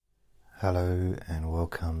Hello and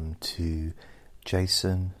welcome to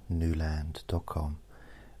jasonnewland.com.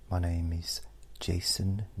 My name is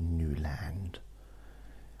Jason Newland.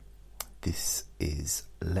 This is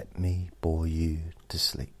Let Me Bore You to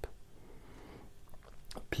Sleep.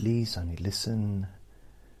 Please only listen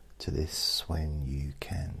to this when you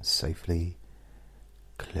can safely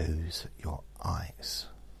close your eyes.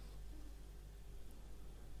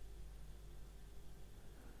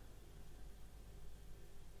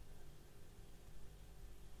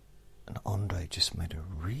 And Andre just made a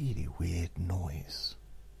really weird noise.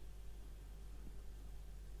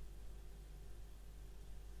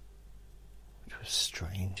 Which was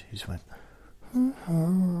strange. He just went like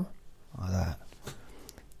that.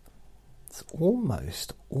 It's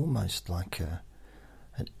almost like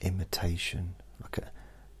an imitation, like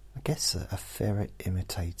a ferret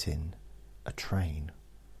imitating a train.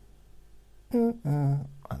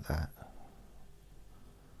 Like that.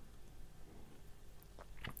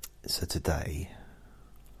 So today,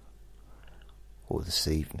 or this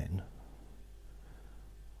evening,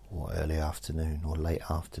 or early afternoon, or late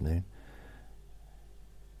afternoon,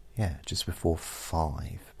 just before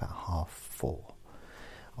 5, about 4:30,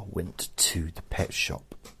 I went to the pet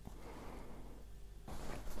shop.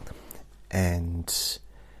 And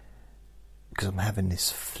because I'm having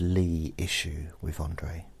this flea issue with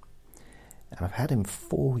Andre, and I've had him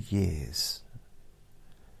 4 years,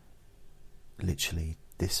 literally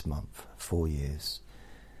this month, 4 years,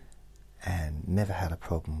 and never had a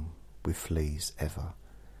problem with fleas ever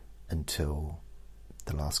until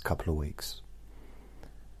the last couple of weeks.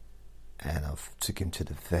 And I've took him to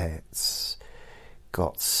the vets,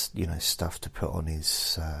 got stuff to put on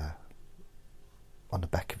his on the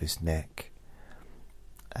back of his neck,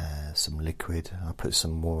 some liquid. I put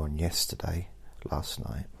some more on last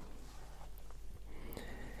night.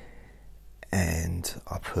 And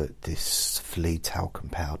I put this flea talcum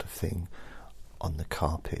powder thing on the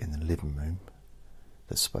carpet in the living room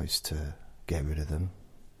that's supposed to get rid of them.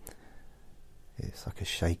 It's like a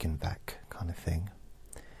shake and vac kind of thing.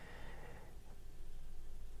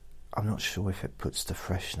 I'm not sure if it puts the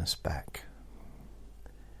freshness back.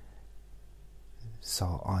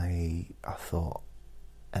 So I thought,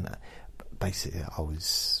 and basically I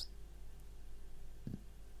was,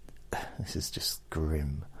 this is just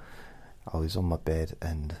grim. I was on my bed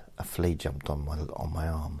and a flea jumped on my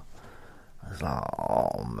arm. I was like,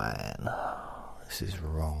 oh man, this is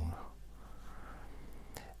wrong.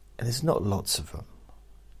 And there's not lots of them.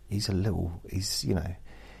 I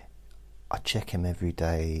check him every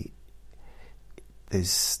day.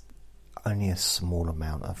 There's only a small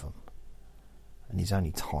amount of them. And he's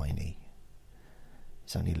only tiny.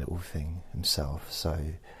 He's only a little thing himself.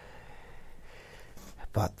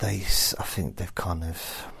 But I think they've kind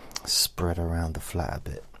of spread around the flat a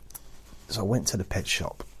bit. So I went to the pet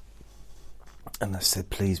shop and I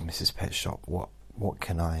said, please Mrs. Pet Shop, what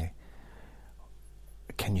can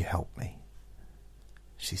you help me?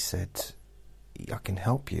 She said, I can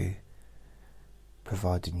help you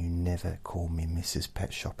providing you never call me Mrs.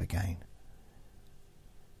 Pet Shop again.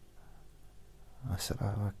 I said,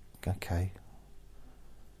 oh, okay.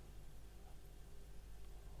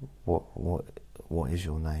 What is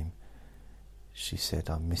your name? She said,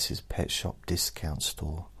 I'm Mrs. Pet Shop Discount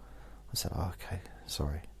Store. I said, oh, okay,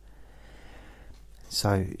 sorry.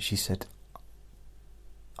 So she said,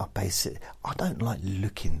 I don't like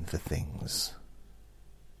looking for things.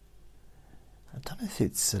 I don't know if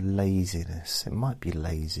it's a laziness. It might be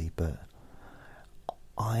lazy, but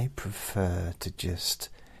I prefer to just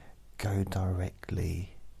go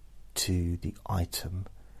directly to the item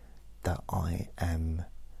that I am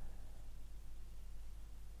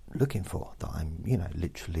looking for, that I'm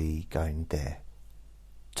literally going there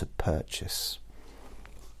to purchase.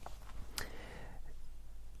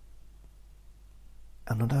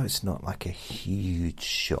 And although it's not like a huge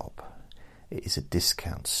shop, it is a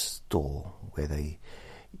discount store where you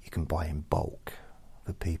can buy in bulk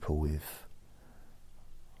for people with,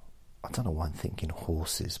 I don't know why I'm thinking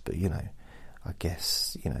horses, but I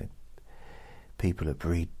guess people that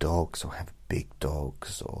breed dogs or have big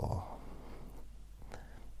dogs, or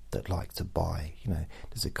that like to buy,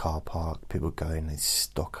 there's a car park, people go in, they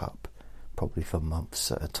stock up probably for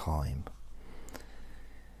months at a time.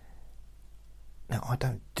 Now I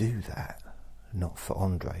don't do that, not for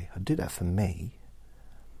Andre. I do that for me.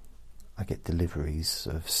 I get deliveries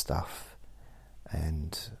of stuff,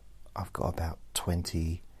 and I've got about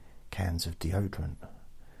 20 cans of deodorant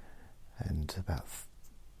and about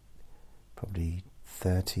probably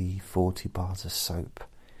 30-40 bars of soap.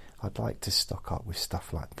 I'd like to stock up with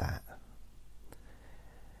stuff like that.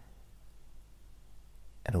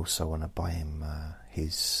 And also when I buy him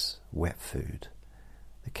his wet food,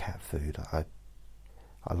 the cat food, I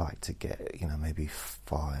like to get, maybe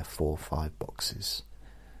 4 or 5 boxes,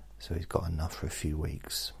 so he's got enough for a few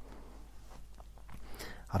weeks.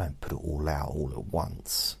 I don't put it all out all at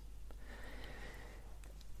once.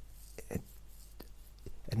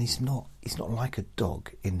 And he's not like a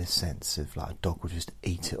dog in the sense of like a dog will just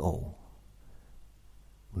eat it all.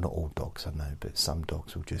 Not all dogs, I know, but some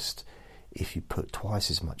dogs will just, if you put twice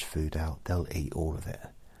as much food out, they'll eat all of it.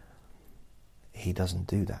 He doesn't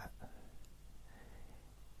do that.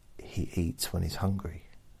 He eats when he's hungry,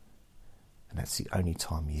 and that's the only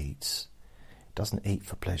time he eats. He doesn't eat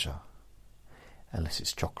for pleasure unless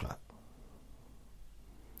it's chocolate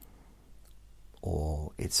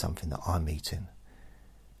or it's something that I'm eating.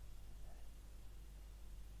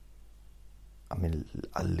 I mean,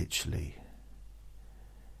 I literally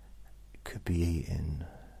could be eating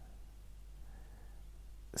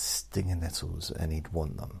stinging nettles and he'd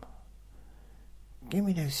want them. Give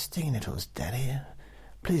me those stinging nettles, Daddy.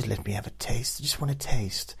 Please let me have a taste. I just want a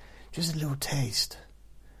taste. Just a little taste.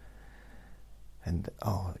 And,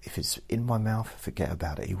 if it's in my mouth, forget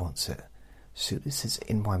about it. He wants it. As soon as it's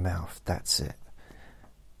in my mouth, that's it.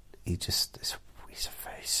 He's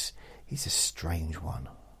a strange one.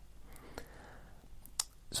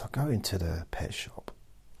 So I go into the pet shop,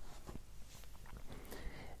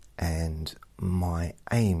 and my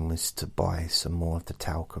aim was to buy some more of the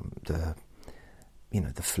talcum, the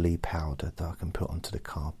flea powder that I can put onto the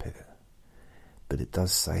carpet. But it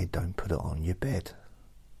does say don't put it on your bed.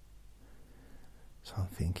 So I'm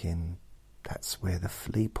thinking that's where the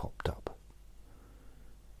flea popped up.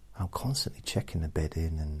 I'm constantly checking the bed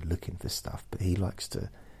in and looking for stuff, but he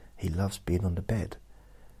loves being on the bed.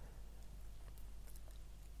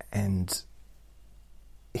 And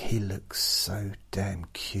he looks so damn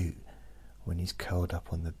cute when he's curled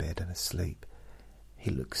up on the bed and asleep.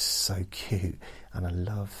 He looks so cute, and I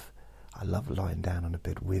love lying down on the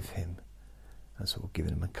bed with him and sort of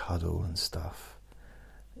giving him a cuddle and stuff.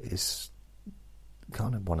 It's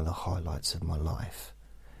kind of one of the highlights of my life.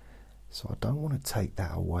 So I don't want to take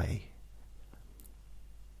that away.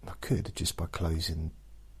 I could just by closing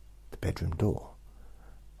the bedroom door.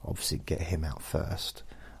 Obviously get him out first,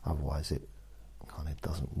 otherwise it kind of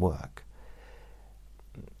doesn't work.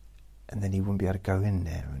 And then he wouldn't be able to go in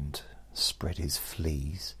there and spread his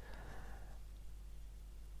fleas.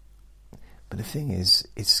 But the thing is,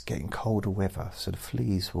 it's getting colder weather, so the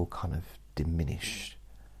fleas will kind of diminish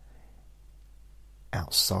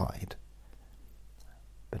outside.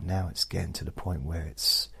 But now it's getting to the point where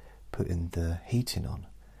it's putting the heating on,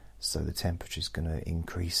 so the temperature's going to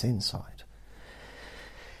increase inside.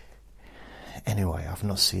 Anyway, I've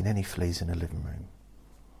not seen any fleas in the living room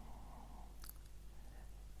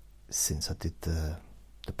since I did the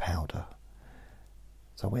powder.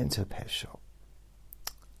 So I went into a pet shop,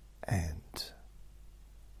 and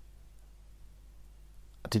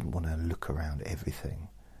I didn't want to look around everything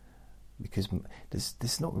because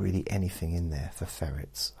there's not really anything in there for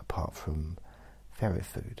ferrets apart from ferret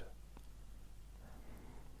food.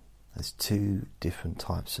 There's 2 different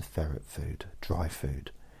types of ferret food, dry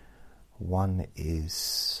food. One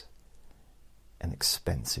is an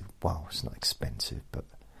expensive, well, it's not expensive, but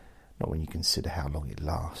not when you consider how long it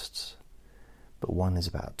lasts. But one is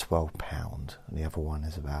about £12 and the other one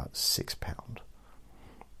is about £6.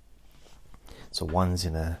 So one's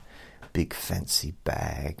in a big fancy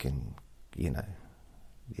bag, and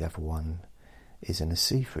the other one is in a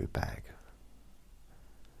see-through bag.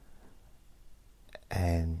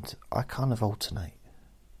 And I kind of alternate,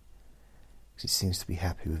 because he seems to be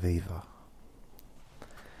happy with either.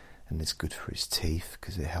 And it's good for his teeth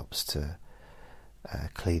because it helps to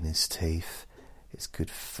clean his teeth. It's good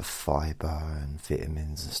for fibre and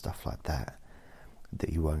vitamins and stuff like that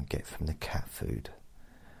you won't get from the cat food.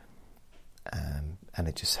 And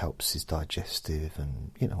it just helps his digestive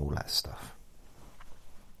and all that stuff.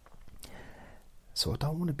 So I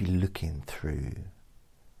don't want to be looking through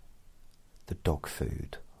the dog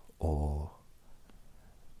food or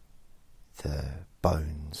the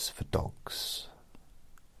bones for dogs,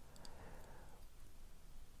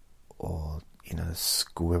 or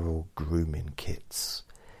squirrel grooming kits.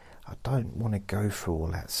 I don't want to go through all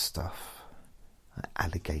that stuff.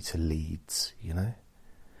 Alligator leads,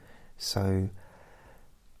 So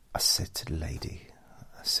I said to the lady,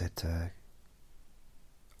 I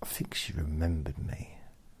think she remembered me.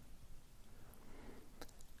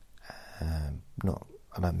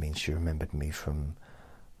 I don't mean she remembered me from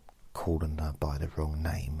calling her by the wrong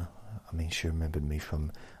name. I mean she remembered me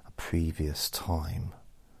from a previous time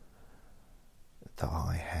that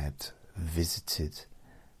I had visited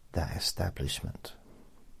that establishment.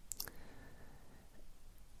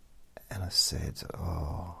 And I said,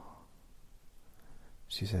 oh.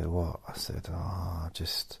 She said, what? I said, oh,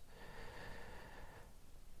 just...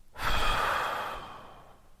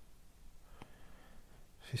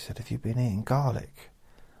 She said, have you been eating garlic?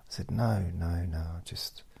 I said, no,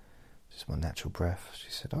 just my natural breath. She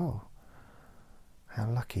said, oh, how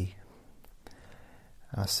lucky.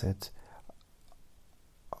 And I said,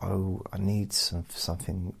 oh, I need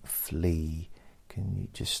something flea. Can you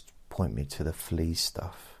just point me to the flea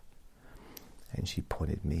stuff? And she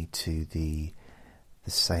pointed me to the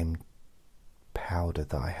same powder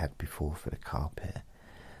that I had before for the carpet.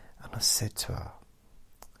 And I said to her,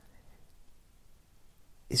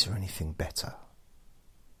 is there anything better?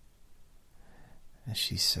 And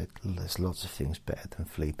she said, there's lots of things better than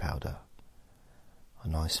flea powder. A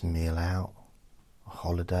nice meal out, a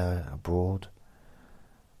holiday abroad,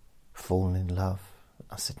 falling in love.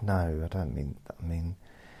 I said, no, I don't mean that. I mean,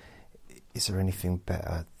 is there anything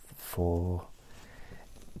better for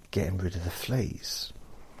getting rid of the fleas?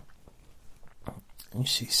 And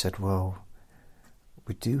she said, well,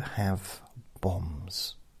 we do have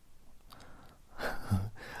bombs.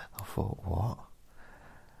 I thought, what?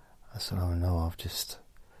 I said, oh no, I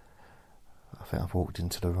think I've walked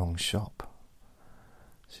into the wrong shop.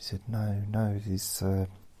 She said, no, these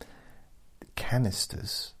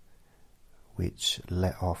canisters which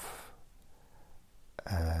let off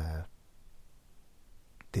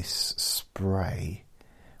this spray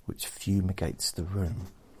which fumigates the room.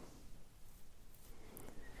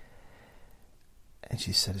 And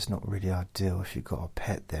she said, it's not really ideal if you've got a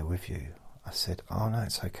pet there with you. I said, oh no,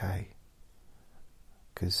 it's okay,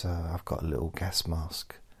 because I've got a little gas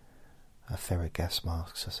mask, a ferret gas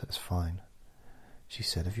mask. So I said, it's fine. She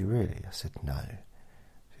said, have you really? I said, no.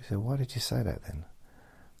 She said, why did you say that then?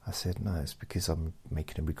 I said, no, it's because I'm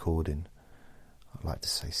making a recording. I like to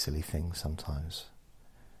say silly things sometimes.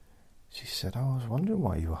 She said, oh, I was wondering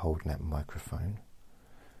why you were holding that microphone.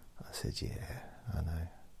 I said, yeah, I know.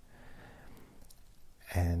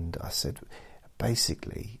 And I said,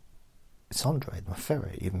 basically, it's Andre, my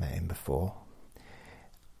ferret. You've met him before.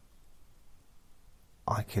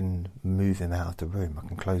 I can move him out of the room. I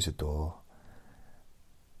can close the door,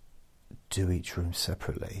 do each room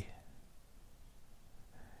separately,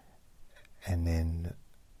 and then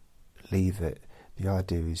leave it. The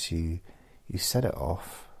idea is you set it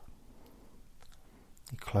off,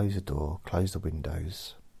 you close the door, close the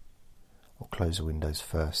windows, or close the windows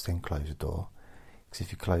first, then close the door. Because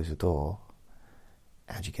if you close the door,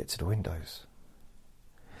 how do you get to the windows?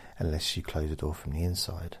 Unless you close the door from the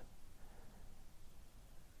inside.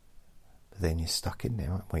 But then you're stuck in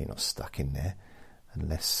there, right? Well, you're not stuck in there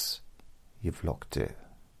unless you've locked it.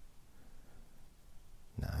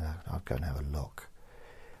 No, I'd go and have a lock.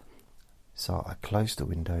 So I closed the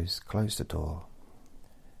windows, closed the door,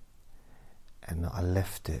 and I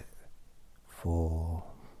left it for...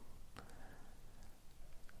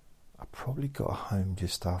 I probably got home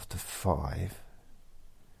just after 5,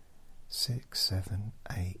 6, 7,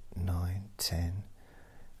 8, 9, 10,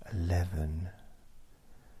 11,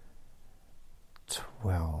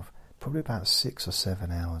 12, probably about 6 or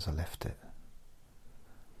 7 hours I left it.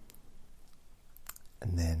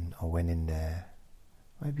 And then I went in there,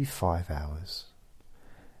 maybe 5 hours,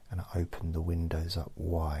 and I opened the windows up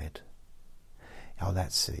wide. Oh,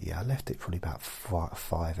 that's it, yeah, I left it probably about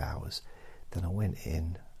 5 hours. Then I went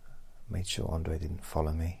in, made sure Andre didn't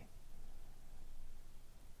follow me.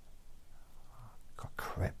 I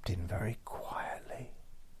crept in very quietly,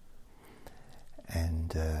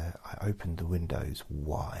 and I opened the windows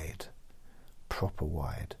wide, proper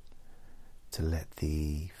wide, to let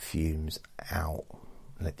the fumes out,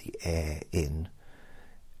 let the air in,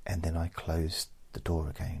 and then I closed the door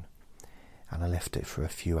again, and I left it for a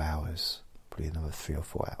few hours, probably another 3 or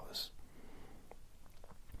 4 hours.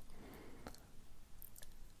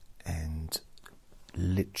 And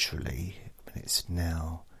literally, I mean, it's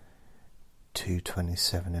now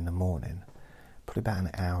 2:27 in the morning, probably about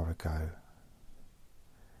an hour ago,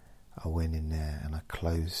 I went in there and I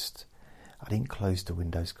didn't close the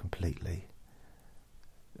windows completely.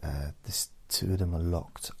 Two of them are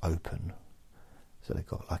locked open, so they've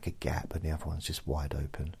got like a gap, and the other one's just wide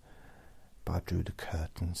open. But I drew the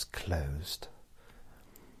curtains closed,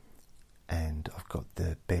 and I've got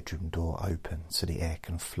the bedroom door open so the air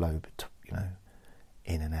can flow,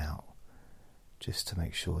 in and out, just to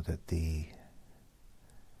make sure that the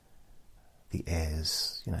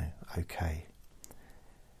air's, okay.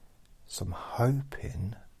 So I'm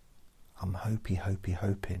hoping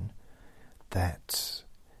that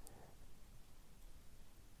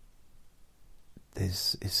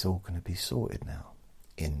it's all going to be sorted now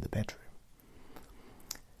in the bedroom.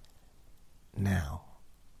 Now,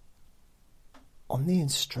 on the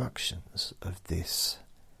instructions of this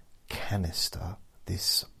canister,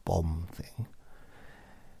 this bomb thing,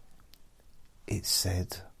 it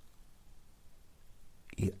said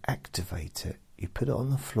you activate it, you put it on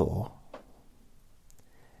the floor,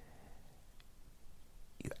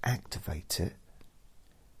 you activate it,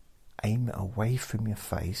 aim it away from your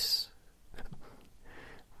face,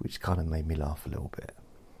 which kind of made me laugh a little bit,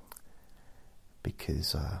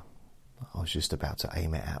 because I was just about to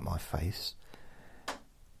aim it at my face.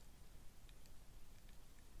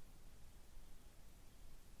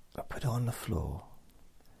 I put it on the floor,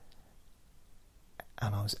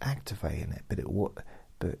 and I was activating it, but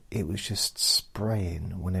it was just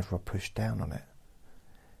spraying whenever I pushed down on it.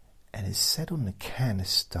 And it said on the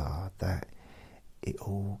canister that it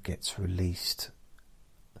all gets released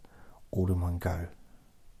all in one go.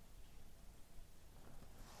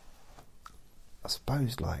 I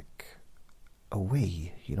suppose like a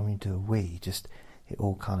wee, you know when you do a wee, just it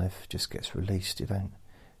all kind of just gets released. You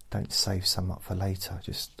don't save some up for later,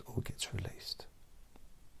 just all gets released.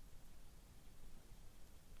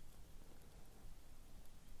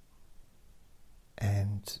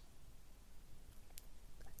 And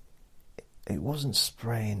it wasn't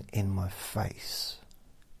spraying in my face,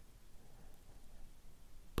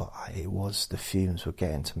 but the fumes were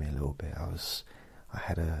getting to me a little bit. I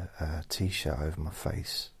had a t-shirt over my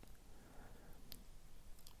face,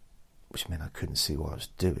 which meant I couldn't see what I was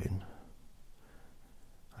doing.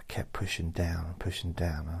 I kept pushing down and pushing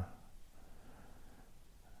down.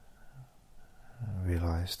 I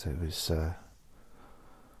realised it was I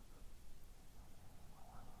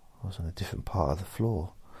was on a different part of the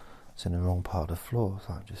floor. I was in the wrong part of the floor,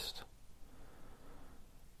 so I'm just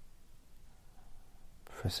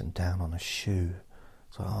pressing down on a shoe.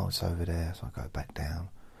 So, it's over there, so I go back down.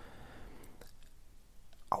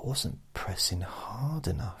 I wasn't pressing hard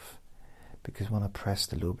enough, because when I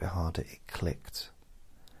pressed a little bit harder, it clicked.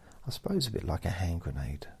 I suppose a bit like a hand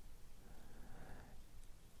grenade.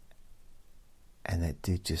 And it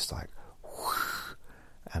did just like whoosh,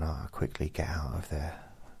 and I quickly get out of there,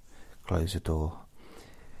 close the door,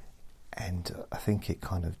 and I think it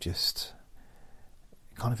kind of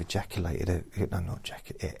ejaculated it. No, not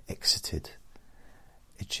ejaculated. It exited.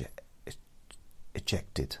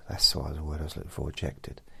 Ejected. That's the word I was looking for.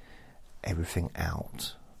 Ejected everything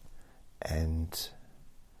out, and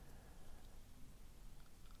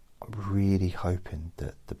I'm really hoping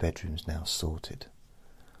that the bedroom's now sorted.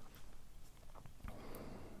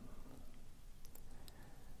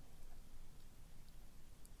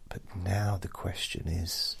 But now the question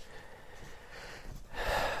is,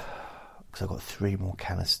 because I've got 3 more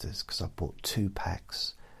canisters, because I bought 2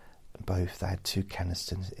 packs, and both they had 2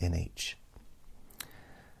 canisters in each.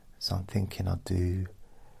 So I'm thinking I'll do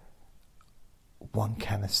 1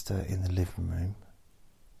 canister in the living room,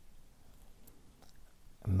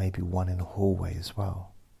 and maybe 1 in the hallway as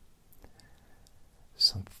well.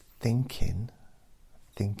 So I'm thinking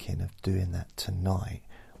of doing that tonight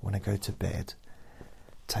when I go to bed.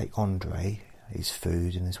 Take Andre, his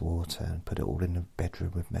food and his water, and put it all in the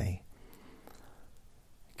bedroom with me.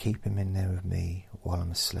 Keep him in there with me while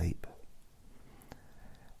I'm asleep.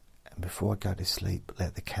 And before I go to sleep,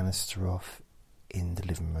 let the canister off in the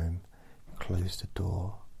living room, close the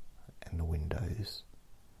door and the windows,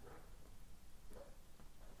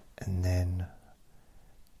 and then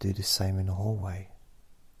do the same in the hallway.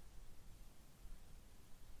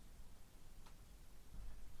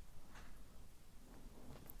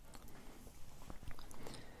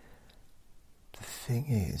 The thing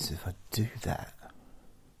is, if I do that,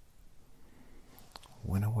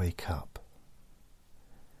 when I wake up,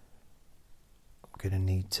 I'm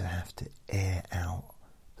going to have to air out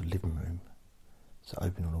the living room, so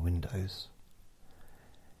open all the windows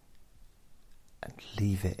and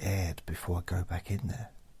leave it aired before I go back in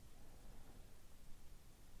there.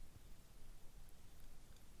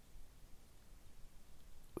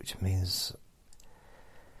 Which means,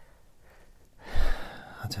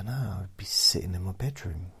 I don't know, I'd be sitting in my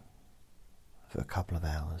bedroom for a couple of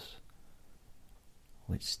hours,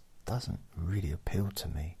 which doesn't really appeal to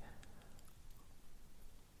me.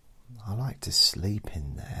 I like to sleep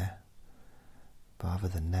in there, but other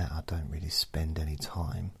than that, I don't really spend any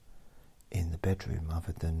time in the bedroom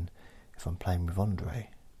other than if I'm playing with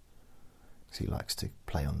Andre, because he likes to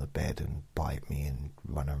play on the bed and bite me and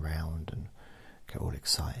run around and get all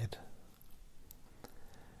excited.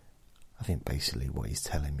 I think basically what he's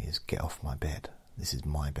telling me is, get off my bed, this is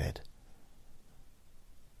my bed.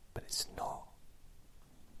 But it's not.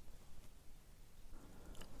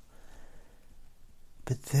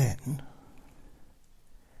 But then,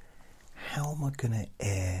 how am I going to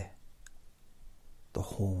air the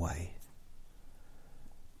hallway?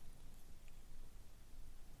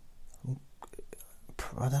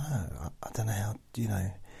 I don't know. I don't know how,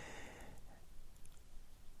 I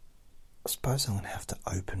suppose I'm going to have to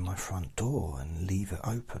open my front door and leave it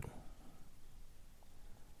open,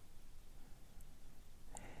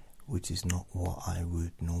 which is not what I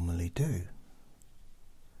would normally do.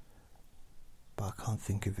 But I can't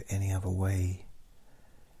think of any other way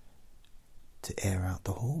to air out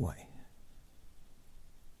the hallway.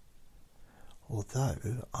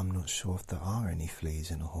 Although I'm not sure if there are any fleas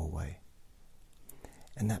in the hallway.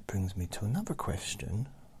 And that brings me to another question.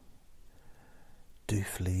 Do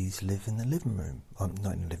fleas live in the living room?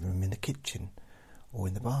 Not in the living room, in the kitchen or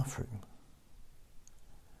in the bathroom?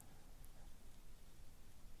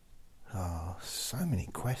 Oh, so many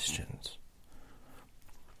questions.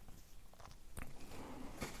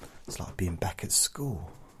 It's like being back at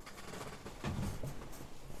school.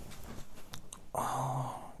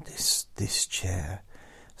 Oh, this chair,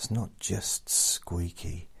 it's not just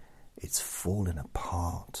squeaky, it's falling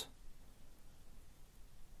apart.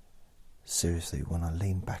 Seriously, when I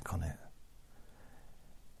lean back on it,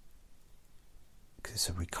 because it's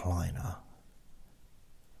a recliner,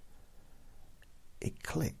 it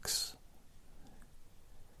clicks.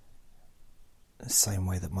 The same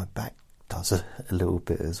way that my back does a little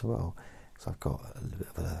bit as well. So I've got a little bit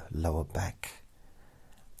of a lower back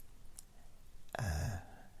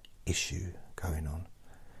issue going on.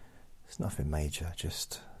 It's nothing major,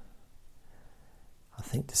 just I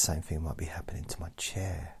think the same thing might be happening to my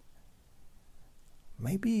chair.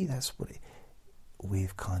 Maybe that's what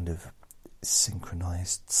we've kind of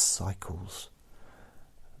synchronized cycles,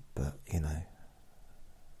 but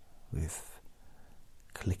with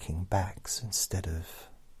clicking backs instead of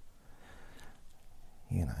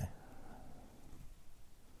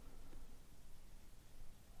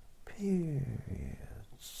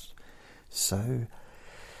periods. So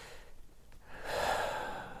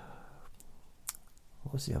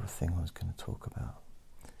what was the other thing I was going to talk about?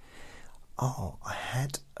 Oh, I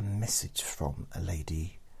had a message from a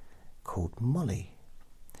lady called Molly.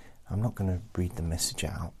 I'm not going to read the message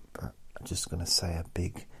out, but I'm just going to say a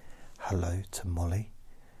big hello to Molly.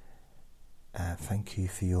 Thank you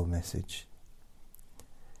for your message.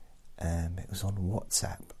 It was on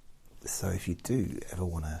WhatsApp. So if you do ever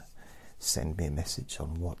want to send me a message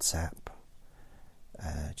on WhatsApp,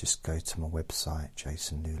 just go to my website,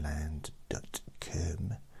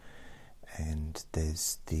 jasonnewland.com, and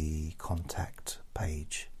there's the contact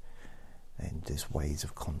page, and there's ways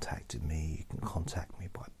of contacting me. You can contact me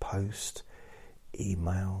by post,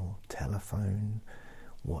 email, telephone,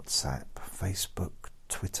 WhatsApp, Facebook,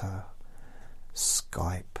 Twitter,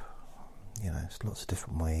 Skype. There's lots of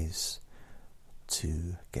different ways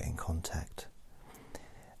to get in contact.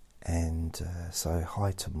 And so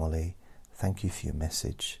hi to Molly, thank you for your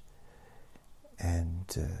message. And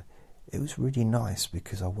it was really nice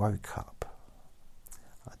because I woke up.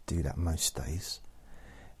 I do that most days,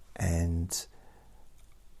 and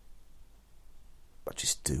I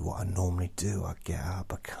just do what I normally do. I get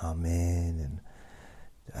up, I come in and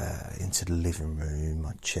into the living room,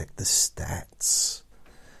 I check the stats.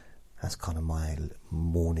 That's kind of my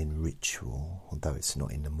morning ritual, although it's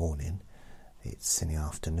not in the morning, it's in the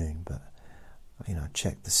afternoon. But I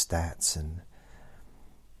check the stats and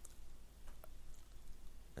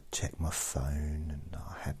check my phone, and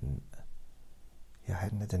I hadn't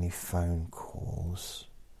had any phone calls.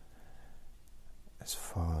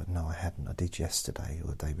 No, I hadn't. I did yesterday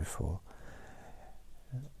or the day before.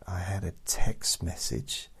 I had a text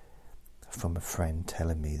message from a friend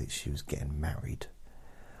telling me that she was getting married,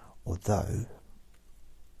 although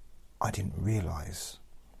I didn't realise,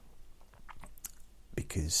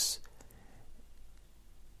 because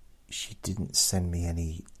she didn't send me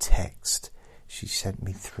any text. She sent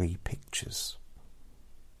me 3 pictures.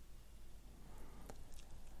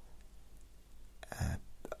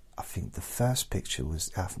 I think the first picture was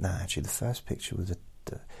the first picture was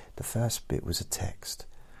the first bit was a text.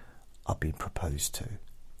 I've been proposed to.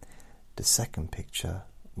 The second picture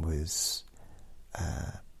was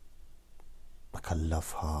like a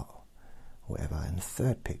love heart, or whatever, and the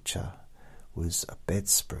third picture was a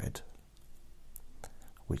bedspread,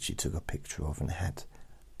 which she took a picture of and had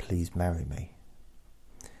 "Please marry me."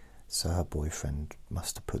 So her boyfriend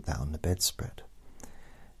must have put that on the bedspread,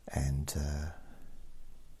 and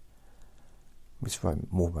it's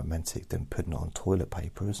more romantic than putting it on toilet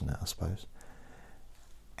paper, isn't it, I suppose?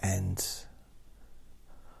 And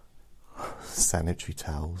sanitary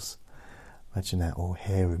towels, imagine that, or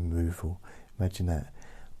hair removal, imagine that.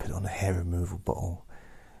 put on a hair removal bottle.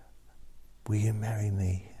 Will you marry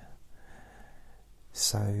me?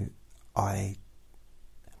 So the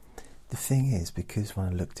thing is, because when I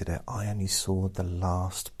looked at it, I only saw the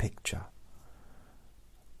last picture,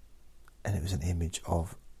 and it was an image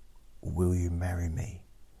of, will you marry me?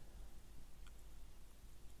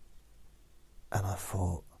 And I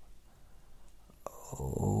thought,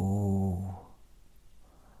 oh,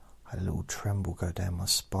 I had a little tremble go down my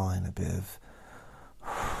spine, a bit of,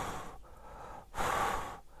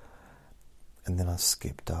 and then I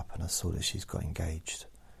skipped up and I saw that she's got engaged.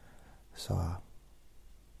 So I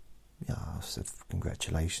said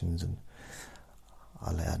congratulations, and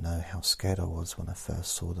I let her know how scared I was when I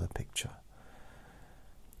first saw the picture.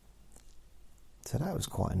 So that was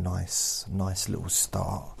quite a nice little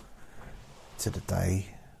start to the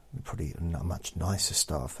day. Probably not a much nicer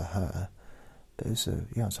start for her, but it was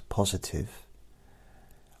a positive.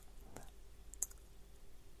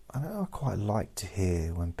 I quite like to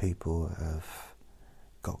hear when people have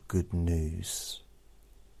got good news.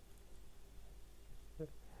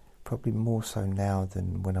 Probably more so now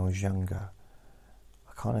than when I was younger.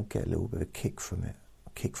 I kind of get a little bit of kick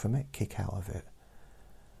out of it.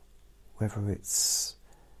 Whether it's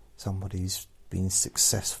somebody's been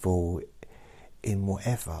successful in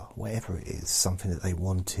whatever it is, something that they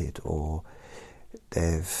wanted, or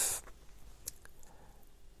they're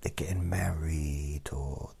getting married,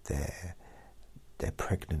 or they're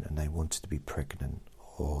pregnant and they wanted to be pregnant,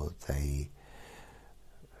 or they,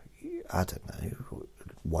 I don't know,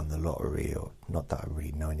 won the lottery, or not that I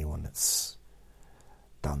really know anyone that's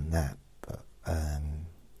done that, but I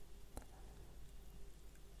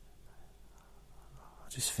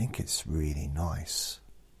just think it's really nice.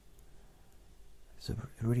 It's a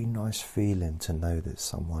really nice feeling to know that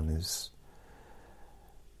someone is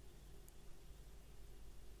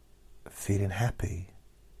feeling happy.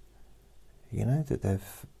 You know, that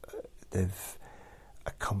they've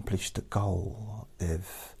accomplished a goal.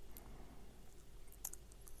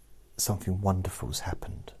 Something wonderful's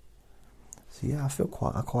happened. So yeah, I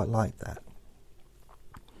quite like that.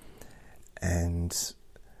 And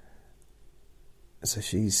so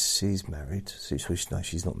she's married. No,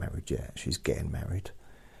 she's not married yet. She's getting married.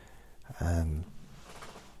 I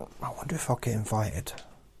wonder if I'll get invited.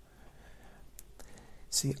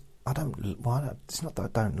 See, it's not that I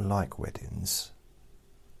don't like weddings.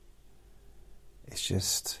 It's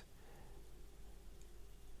just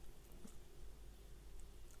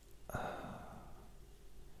I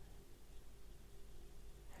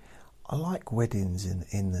like weddings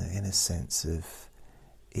in a sense of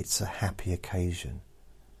it's a happy occasion.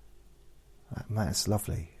 That's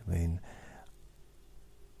lovely. I mean,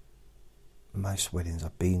 most weddings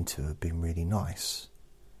I've been to have been really nice,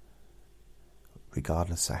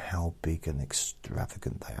 regardless of how big and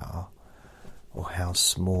extravagant they are, or how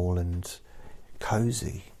small and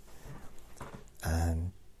cosy.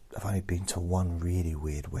 And I've only been to one really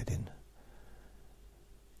weird wedding,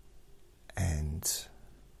 and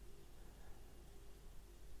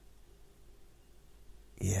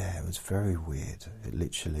yeah, it was very weird. It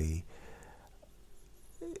literally,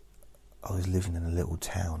 I was living in a little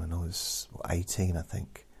town, and I was 18, I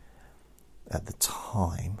think, at the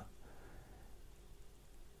time,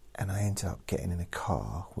 and I ended up getting in a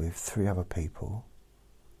car with 3 other people,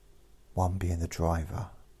 one being the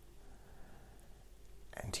driver,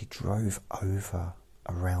 and he drove over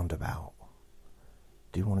a roundabout.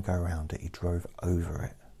 Didn't want to go around it, he drove over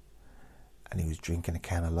it, and he was drinking a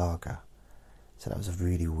can of lager. So that was a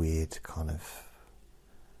really weird kind of.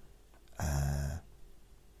 I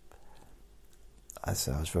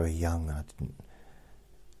was very young, and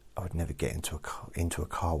I would never get into a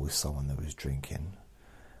car with someone that was drinking.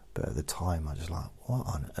 But at the time, I was like, what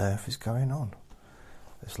on earth is going on?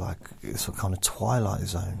 It's like it's a kind of Twilight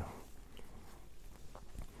Zone.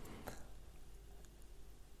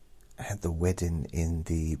 I had the wedding in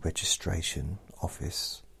the registration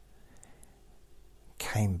office.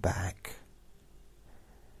 Came back.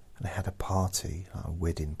 And they had a party, like a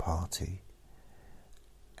wedding party,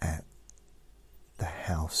 at the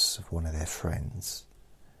house of one of their friends.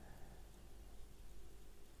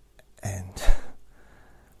 And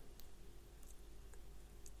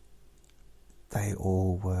they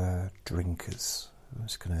all were drinkers. I'm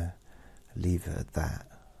just going to leave it at that.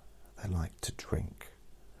 They like to drink,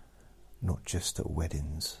 not just at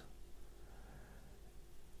weddings.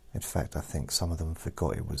 In fact, I think some of them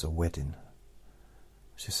forgot it was a wedding.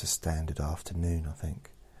 Just a standard afternoon, I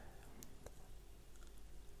think.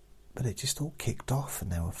 But it just all kicked off,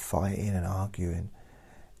 and they were fighting and arguing.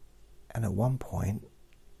 And at one point,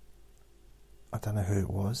 I don't know who it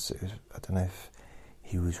was. I don't know if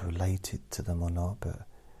he was related to them or not, but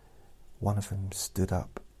one of them stood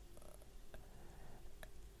up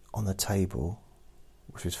on the table,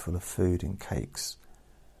 which was full of food and cakes,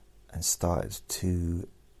 and started to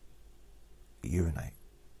urinate.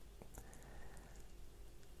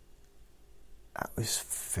 That was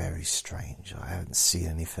very strange. I haven't seen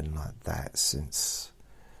anything like that since,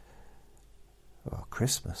 well,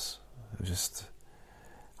 Christmas. I was just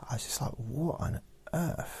like, what on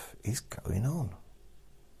earth is going on?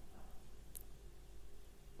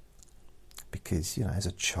 Because, you know, as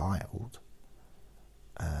a child,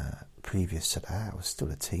 previous to that, I was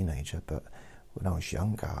still a teenager, but when I was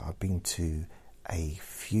younger, I'd been to a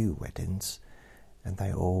few weddings, and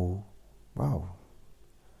they all, well,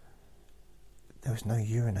 there was no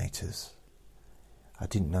urinators. I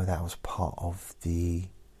didn't know that was part of the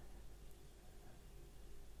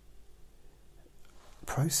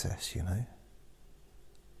process, you know.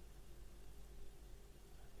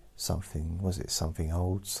 Something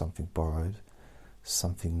old, something borrowed,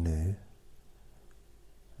 something new,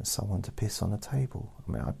 and someone to piss on a table.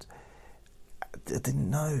 I mean, I didn't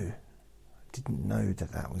know. I didn't know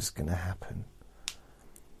that was going to happen.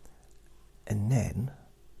 And then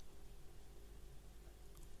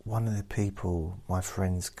one of the people, my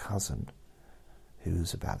friend's cousin, who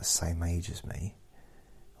was about the same age as me,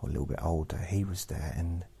 or a little bit older, he was there,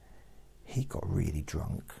 and he got really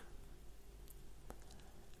drunk.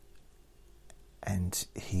 And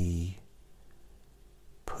he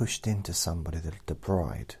pushed into somebody, the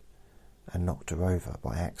bride, and knocked her over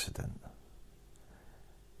by accident.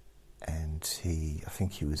 And I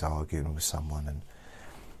think he was arguing with someone, and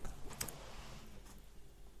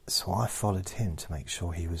so I followed him to make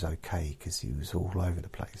sure he was okay, because he was all over the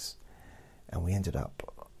place. And we ended up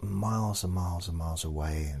miles and miles and miles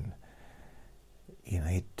away, and you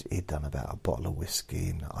know, he'd done about a bottle of whiskey,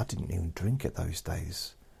 and I didn't even drink it those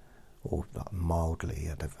days, or like mildly.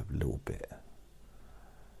 I'd have a little bit.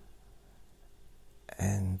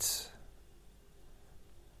 And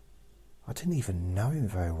I didn't even know him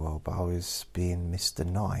very well, but I was being Mr.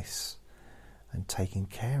 Nice and taking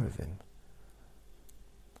care of him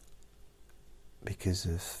because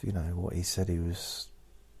of, you know, what he said. He was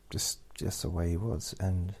just the way he was,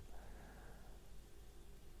 and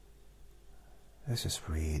it was just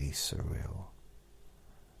really surreal.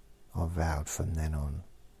 I vowed from then on,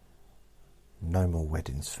 no more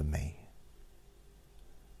weddings for me.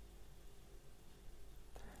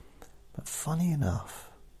 But funny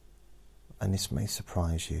enough, and this may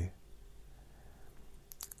surprise you,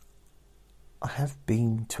 I have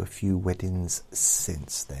been to a few weddings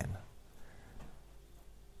since then,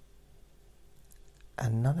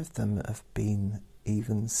 and none of them have been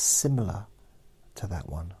even similar to that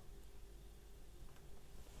one.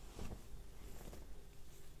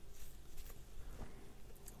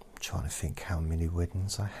 I'm trying to think how many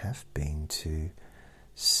weddings I have been to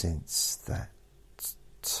since that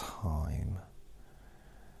time.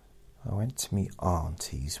 I went to my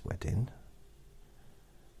auntie's wedding.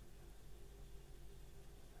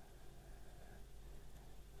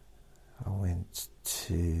 I went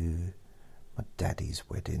to my daddy's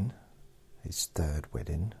wedding, his third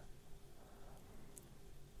wedding.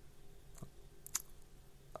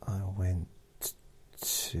 I went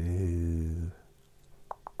to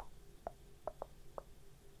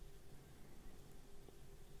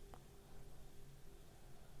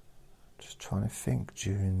trying to think,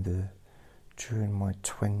 during my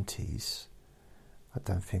 20s, I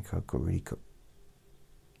don't think I really got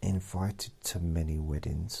invited to many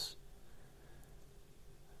weddings,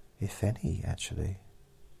 if any, actually.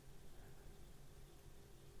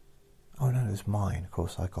 Oh no, it was mine. Of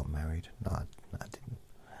course, I got married. No, I didn't.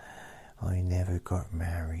 I never got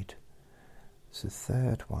married. It's the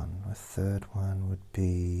third one. My third one would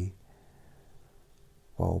be,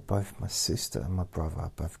 well, both my sister and my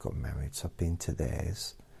brother both got married, so I've been to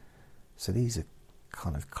theirs. So these are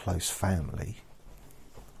kind of close family.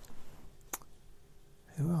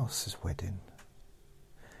 Who else's wedding?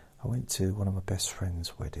 I went to one of my best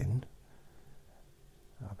friend's wedding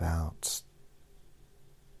about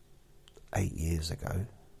 8 years ago.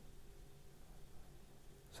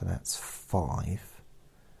 So that's 5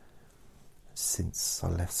 since I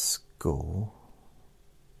left school.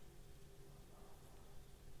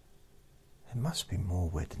 There must be more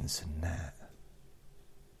weddings than that.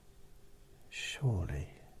 Surely.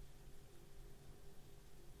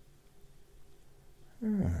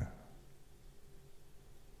 Other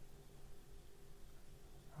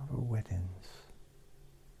weddings.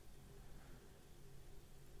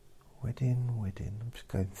 Wedding. I'm just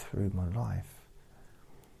going through my life.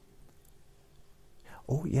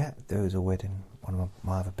 Oh yeah, there was a wedding. One of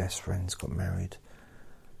my other best friends got married,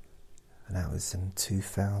 and that was in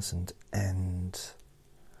 2000 and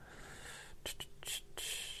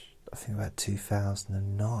I think about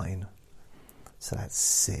 2009. So that's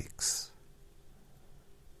 6.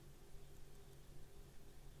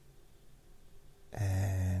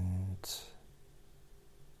 And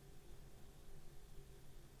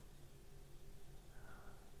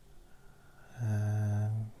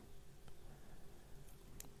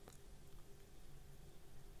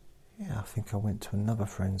yeah, I think I went to another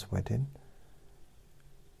friend's wedding,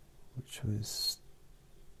 which was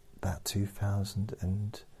about 2000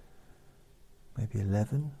 and maybe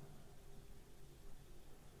 11.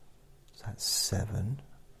 So that's 7.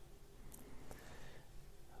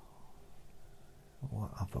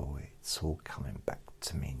 What other weddings? It's all coming back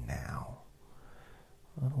to me now.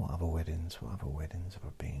 I don't know what other weddings have I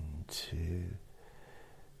been to?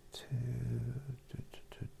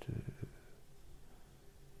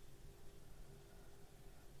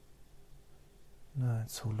 No,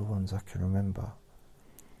 it's all the ones I can remember.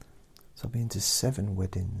 So I've been to 7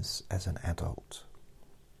 weddings as an adult.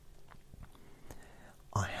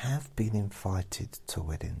 I have been invited to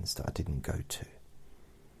weddings that I didn't go to,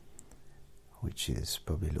 which is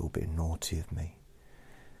probably a little bit naughty of me,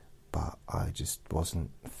 but I just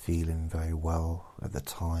wasn't feeling very well at the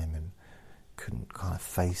time and couldn't kind of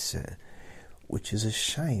face it, which is a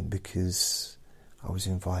shame because I was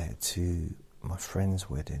invited to my friend's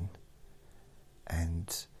wedding,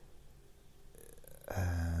 and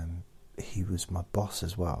he was my boss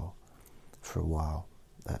as well for a while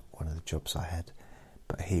at one of the jobs I had,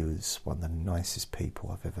 but he was one of the nicest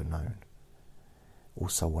people I've ever known.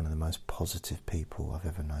 Also one of the most positive people I've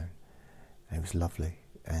ever known. And it was lovely,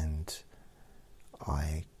 and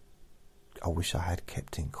I wish I had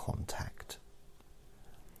kept in contact.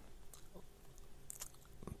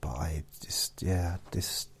 But I just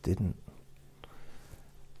didn't.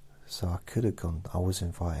 So I could have gone. I was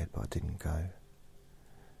invited, but I didn't go.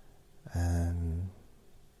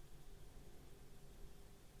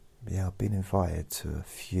 Yeah, I've been invited to a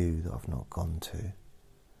few that I've not gone to.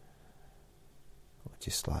 Or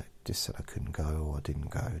just said I couldn't go, or I didn't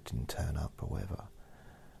go, didn't turn up, or whatever.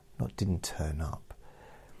 Not didn't turn up.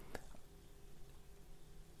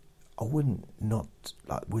 I wouldn't, not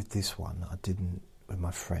like with this one, I didn't, with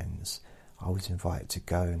my friends, I was invited to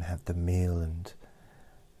go and have the meal, and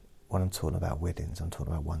when I'm talking about weddings, I'm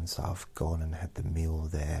talking about ones that I've gone and had the meal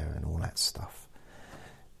there and all that stuff.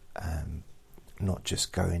 Not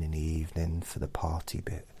just going in the evening for the party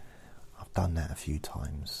bit. I've done that a few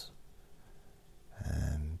times.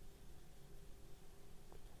 I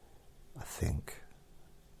think.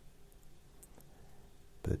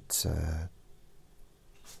 But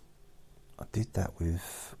I did that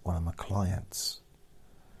with one of my clients.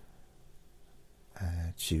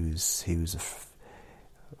 He was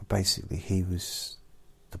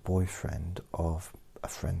the boyfriend of a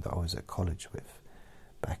friend that I was at college with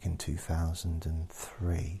back in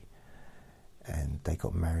 2003, and they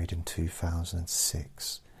got married in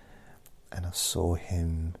 2006, and I saw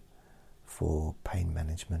him for pain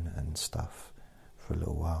management and stuff for a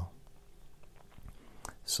little while.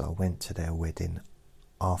 So I went to their wedding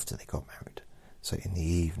after they got married, so in the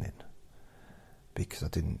evening, because I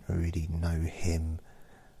didn't really know him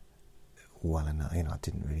well enough. I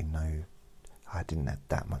didn't really know, I didn't have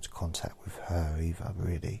that much contact with her either,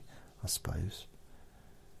 really, I suppose.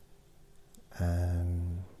 I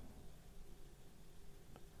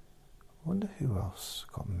wonder who else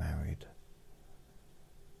got married.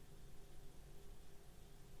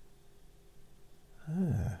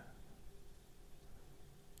 There's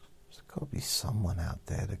got to be someone out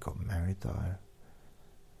there that got married, though.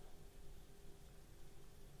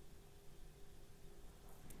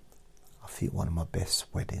 I think one of my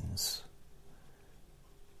best weddings,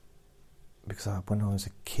 because when I was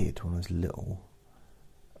a kid, when I was little,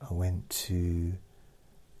 I went to,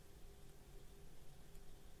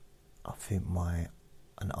 I think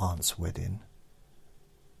an aunt's wedding,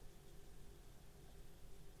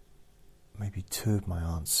 maybe 2 of my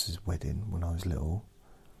aunts' wedding when I was little,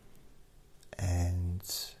 and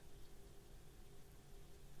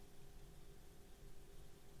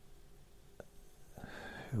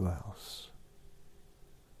who else?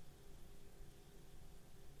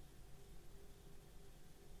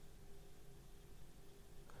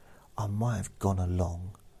 I might have gone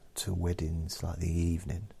along to weddings like the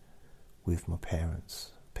evening with my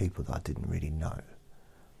parents, people that I didn't really know.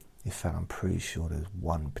 In fact, I'm pretty sure there's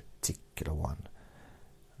one particular one,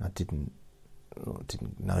 and I didn't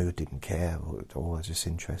know, didn't care, or all I was just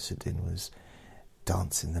interested in was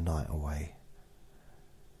dancing the night away.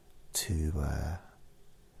 to,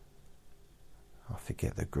 I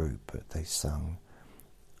forget the group, but they sung,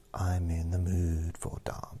 I'm in the mood for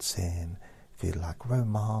dancing, feel like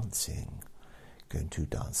romancing, going to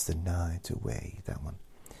dance the night away, that one.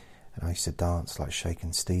 And I used to dance like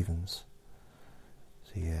Shakin' Stevens.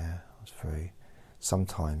 So yeah, I was very,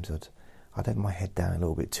 sometimes I'd have my head down a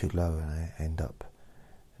little bit too low and I end up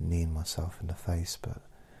kneeing myself in the face.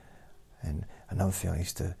 And another thing,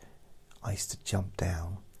 I used to jump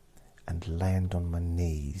down and land on my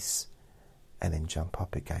knees and then jump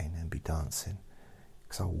up again and be dancing,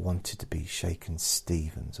 because I wanted to be Shakin'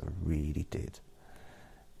 Stevens. I really did.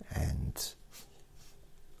 And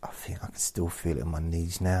I think I can still feel it in my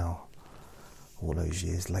knees now, all those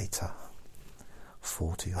years later,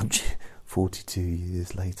 42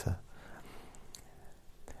 years later.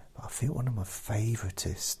 But I feel one of my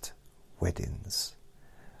favouriteest weddings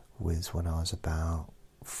was when I was about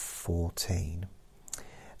 14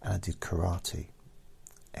 and I did karate,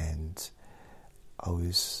 and I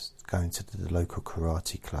was going to the local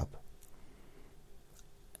karate club,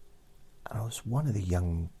 and I was one of the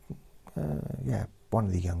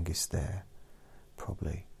youngest there,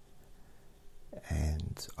 probably,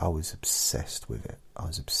 and I was obsessed with it. I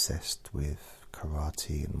was obsessed with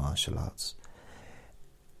karate and martial arts,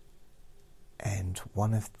 and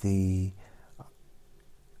one of the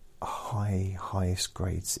highest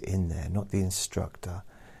grades in there, not the instructor,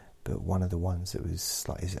 but one of the ones that was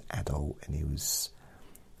like, he's an adult, and he was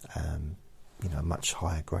much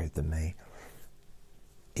higher grade than me.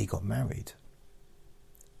 He got married,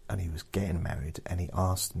 and he was getting married, and he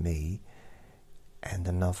asked me and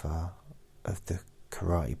another of the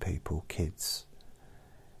karate people, kids,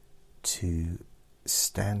 to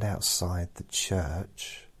stand outside the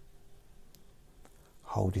church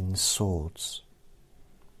holding swords.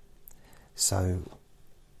 So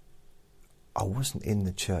I wasn't in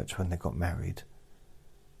the church when they got married,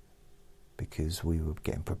 because we were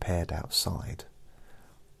getting prepared outside.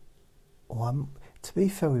 Or to be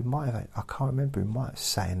fair, I can't remember, we might have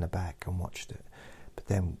sat in the back and watched it. But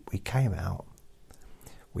then we came out,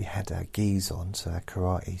 we had our gis on, so our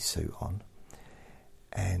karate suit on,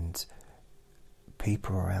 and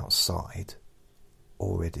people are outside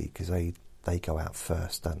already, because they go out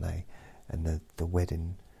first, don't they? And the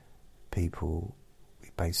wedding people,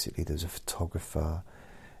 basically there's a photographer,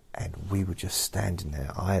 and we were just standing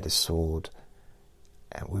there. I had a sword,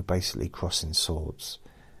 and we were basically crossing swords.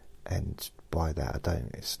 And by that,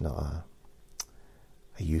 it's not a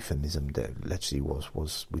euphemism. That literally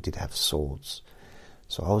was we did have swords.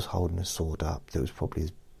 So I was holding a sword up that was probably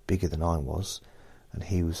as bigger than I was, and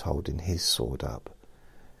he was holding his sword up,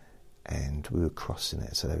 and we were crossing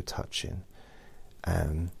it, so they were touching.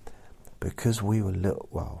 Because we were little,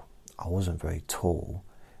 well, I wasn't very tall,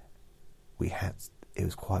 it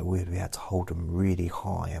was quite weird, we had to hold them really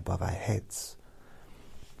high above our heads,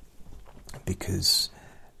 because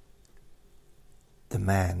the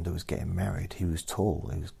man that was getting married, he was tall,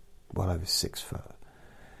 he was well over 6 foot,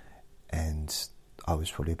 and I was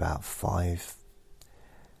probably about 5.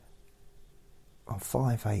 I'm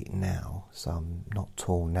 5'8" now, so I'm not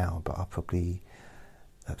tall now, but I probably,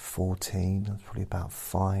 at 14, I was probably about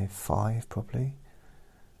 5'5", probably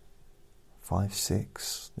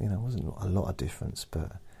 5'6". It wasn't a lot of difference,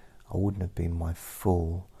 but I wouldn't have been my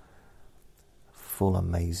full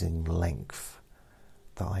amazing length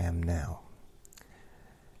that I am now.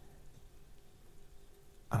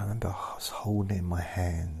 And I remember I was holding it in my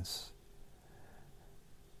hands,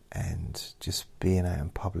 and just being out in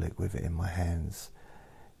public with it in my hands,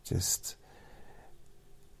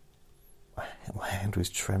 my hand was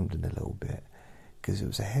trembling a little bit, because it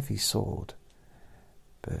was a heavy sword,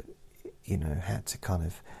 but had to kind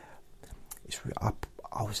of,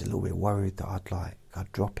 I was a little bit worried that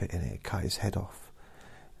I'd drop it and it'd cut his head off,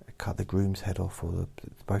 cut the groom's head off, or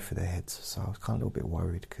both of their heads. So I was kind of a little bit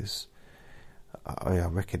worried, because I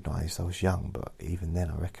recognised I was young, but even then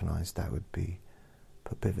I recognised that would put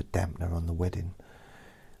a bit of a dampener on the wedding.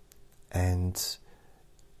 And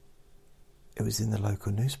it was in the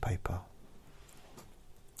local newspaper.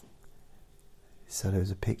 So there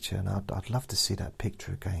was a picture, and I'd love to see that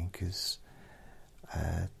picture again, because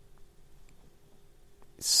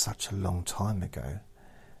it's such a long time ago,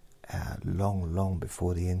 long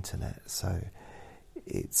before the internet. So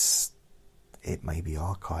it may be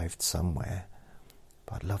archived somewhere,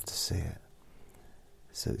 but I'd love to see it.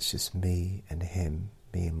 So it's just me and him,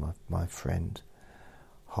 me and my friend,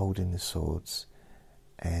 holding the swords,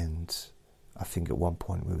 and I think at one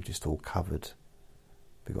point we were just all covered.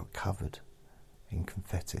 We got covered in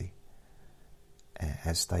confetti,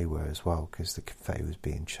 as they were as well, because the confetti was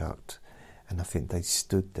being chucked, and I think they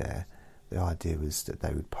stood there the idea was that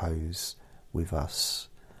they would pose with us,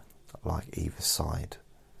 like either side,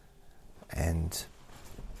 and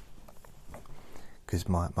because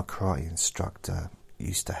my karate instructor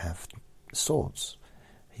used to have swords.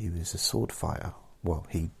 He was a sword fighter. Well,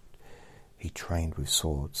 he trained with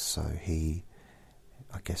swords, so I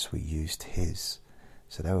guess we used his.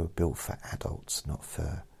 So they were built for adults, not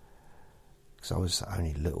for... Because I was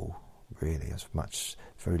only little, really. I was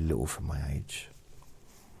very little for my age.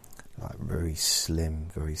 Like very slim,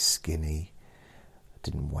 very skinny. I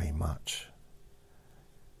didn't weigh much.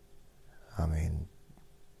 I mean,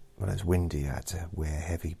 when it was windy, I had to wear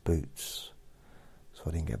heavy boots so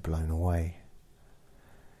I didn't get blown away.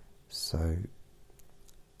 So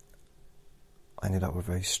I ended up with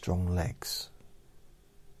very strong legs.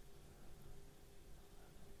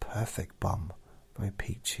 Perfect bum, very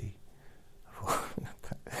peachy.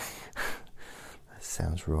 That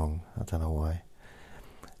sounds wrong, I don't know why.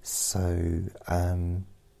 So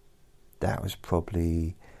that was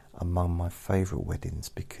probably among my favourite weddings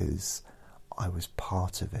because I was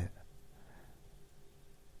part of it.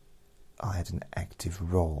 I had an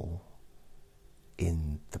active role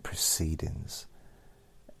in the proceedings,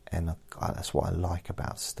 and that's what I like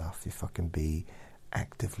about stuff, if I can be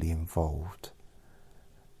actively involved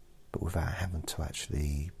but without having to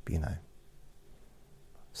actually,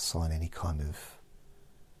 sign any kind of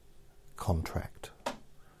contract.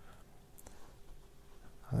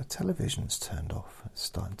 The television's turned off. It's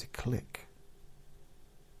starting to click.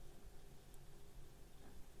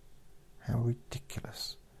 How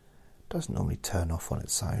ridiculous. It doesn't normally turn off on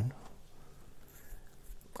its own.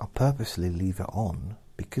 I'll purposely leave it on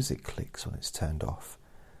because it clicks when it's turned off.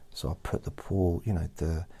 So I'll put the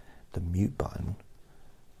the mute button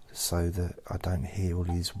so that I don't hear all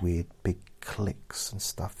these weird big clicks and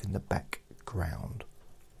stuff in the background.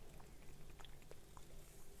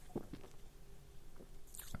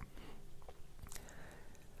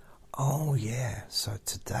 Oh yeah, so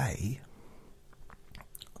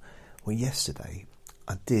yesterday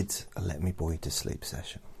I did a Let Me Bore You to Sleep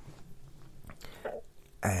session,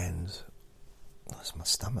 and that's my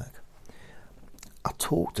stomach. I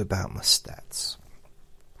talked about my stats,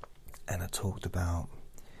 and I talked about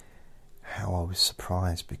how I was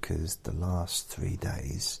surprised because the last 3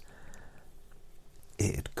 days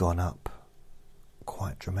it had gone up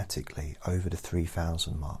quite dramatically over the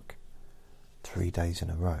 3,000 mark, 3 days in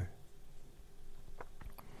a row.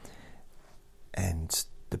 And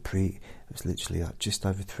it was literally like just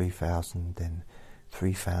over 3,000, then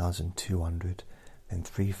 3,200, then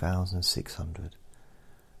 3,600.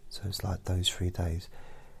 So it's like those 3 days.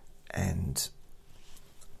 And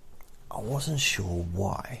I wasn't sure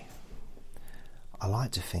why. I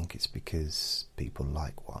like to think it's because people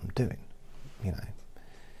like what I'm doing.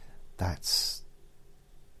 That's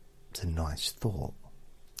a nice thought.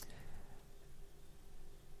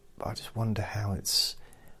 But I just wonder how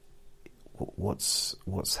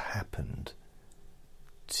what's happened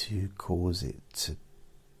to cause it to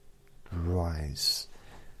rise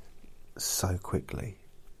so quickly.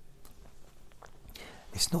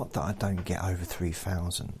 It's not that I don't get over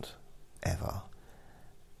 3,000 ever,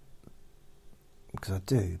 because I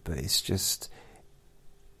do, but it's just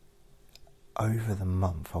over the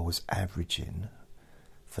month I was averaging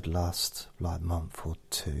for the last month or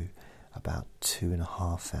two about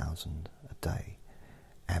 2,500 a day,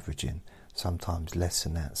 averaging. Sometimes less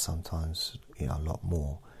than that, sometimes a lot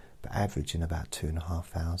more, but averaging about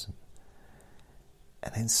 2,500.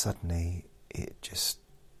 And then suddenly it just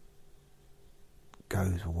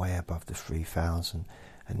goes way above the 3,000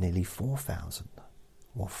 and nearly 4,000,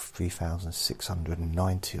 or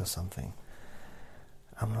 3,690 or something.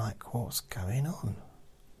 I'm like, what's going on?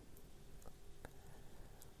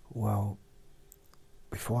 Well,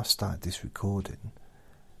 before I started this recording,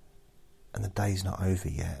 and the day's not over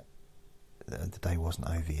yet, the day wasn't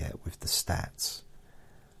over yet with the stats,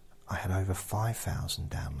 I had over 5,000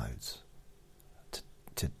 downloads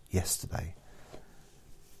to yesterday.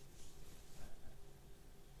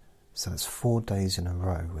 So that's 4 days in a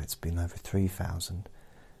row where it's been over 3,000,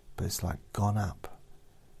 but it's like gone up.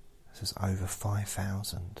 So it's over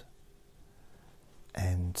 5,000.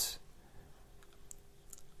 And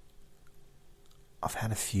I've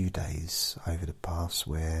had a few days over the past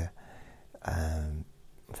where I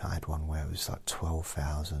had one where it was like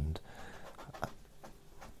 12,000,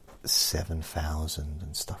 7,000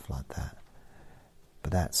 and stuff like that.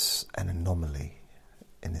 But that's an anomaly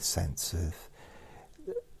in the sense of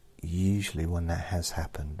usually when that has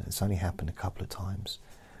happened, it's only happened a couple of times,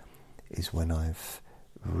 is when I've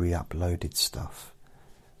re-uploaded stuff,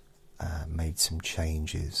 made some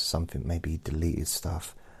changes, something, maybe deleted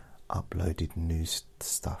stuff, uploaded new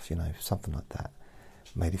stuff, something like that.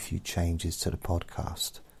 Made a few changes to the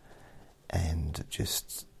podcast, and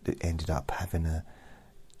just it ended up having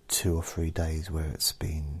 2 or 3 days where it's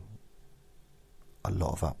been a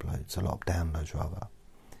lot of uploads, a lot of downloads rather.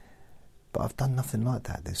 But I've done nothing like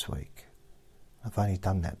that this week. I've only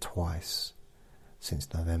done that twice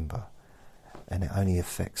since November, and it only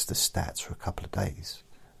affects the stats for a couple of days.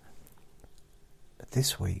 But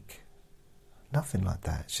this week, nothing like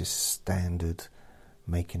that. It's just standard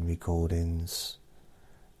making recordings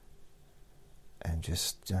and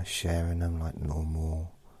just sharing them like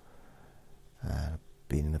normal.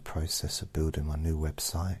 Been in the process of building my new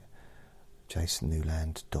website,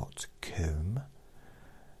 jasonnewland.com.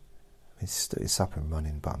 It's up and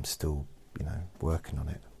running, but I'm still, working on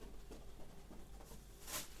it.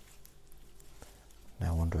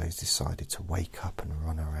 Now Andre's decided to wake up and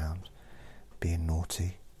run around, being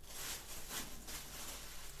naughty.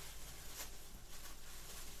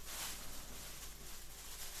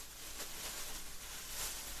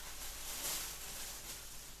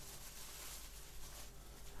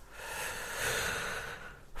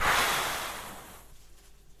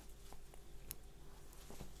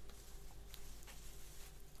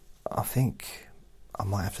 I think I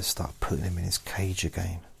might have to start putting him in his cage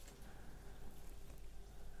again,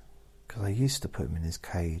 because I used to put him in his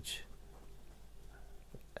cage,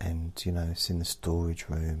 and it's in the storage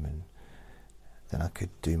room, and then I could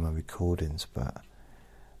do my recordings. But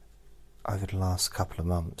over the last couple of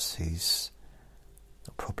months, he's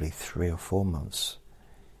probably 3 or 4 months,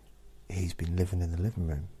 he's been living in the living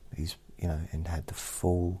room. He's and had the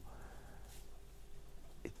full,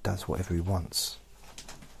 it does whatever he wants.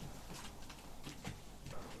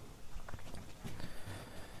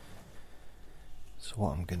 So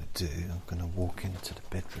what I'm going to do, I'm going to walk into the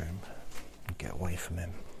bedroom and get away from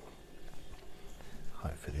him.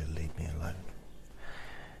 Hopefully he'll leave me alone.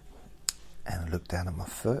 And I look down at my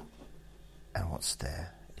foot, and what's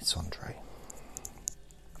there? It's Andre.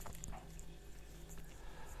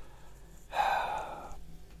 I'll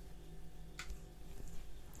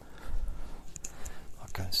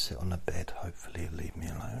go and sit on the bed, hopefully he'll leave me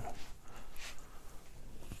alone.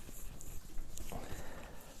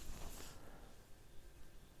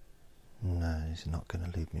 No, he's not going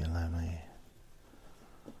to leave me alone, are you?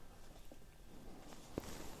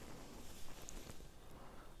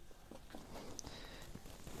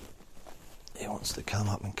 He wants to come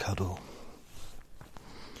up and cuddle.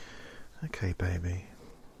 Okay, baby,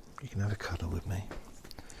 you can have a cuddle with me.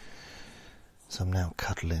 So I'm now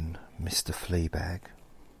cuddling Mr. Fleabag,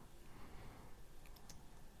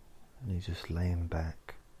 and he's just laying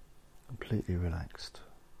back, completely relaxed.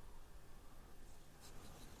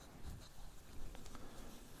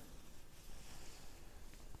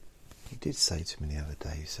 He did say to me the other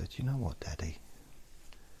day, he said, "You know what, Daddy?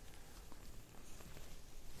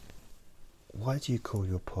 Why do you call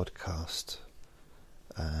your podcast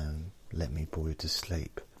Let Me Bore You to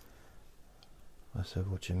Sleep?" I said,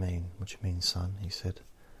 "What do you mean? What do you mean, son?" He said,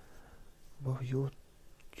 "Well, you're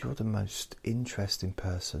the most interesting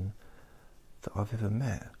person that I've ever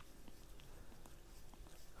met."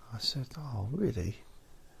 I said, "Oh, really?"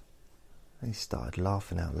 And he started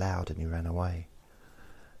laughing out loud and he ran away.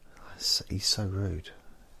 He's so rude.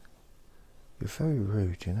 You're very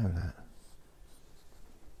rude, you know that.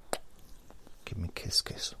 Give me a kiss,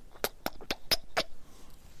 kiss.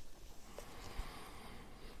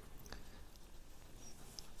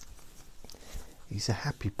 He's a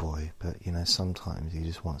happy boy, but sometimes he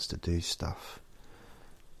just wants to do stuff.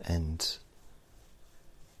 And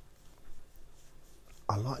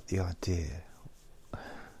I like the idea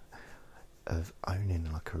of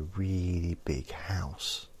owning like a really big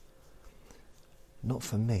house. Not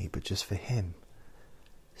for me, but just for him.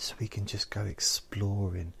 So he can just go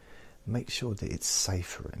exploring. Make sure that it's safe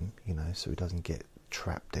for him, so he doesn't get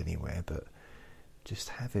trapped anywhere, but just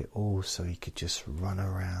have it all so he could just run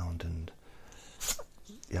around, and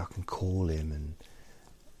I can call him, and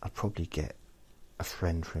I'd probably get a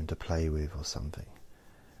friend for him to play with or something.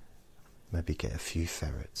 Maybe get a few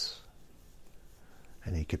ferrets.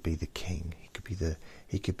 And he could be the king. He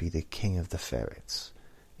could be the king of the ferrets,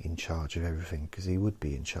 in charge of everything, because he would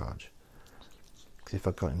be in charge. Because if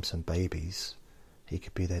I got him some babies, he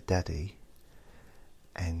could be their daddy,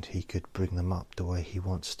 and he could bring them up the way he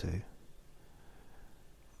wants to.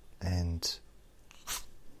 And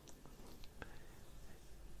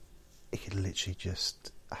he could literally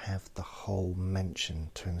just have the whole mansion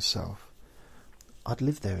to himself. I'd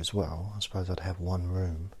live there as well. I suppose I'd have one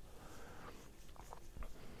room.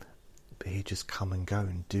 But he'd just come and go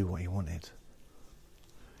and do what he wanted.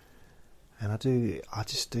 And I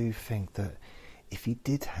just do think that if he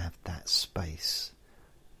did have that space,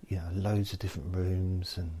 loads of different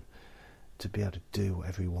rooms, and to be able to do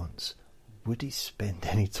whatever he wants, would he spend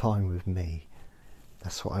any time with me?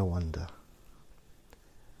 That's what I wonder.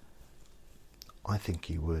 I think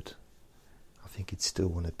he would. I think he'd still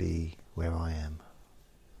want to be where I am.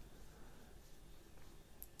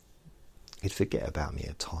 He'd forget about me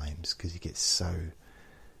at times because he gets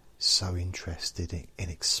so interested in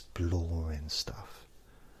exploring stuff.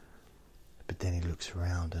 But then he looks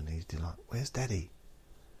around and he's like, where's Daddy?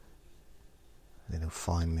 And then he'll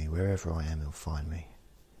find me. Wherever I am, he'll find me.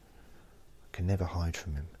 I can never hide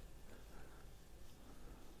from him.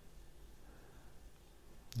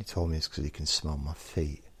 He told me it's because he can smell my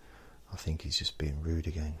feet. I think he's just being rude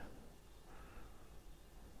again.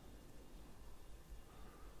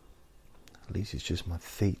 At least it's just my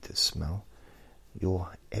feet that smell.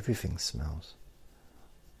 Everything smells.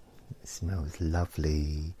 It smells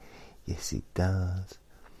lovely. Yes, it does.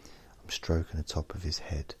 I'm stroking the top of his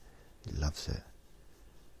head. He loves it.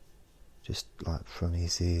 Just like from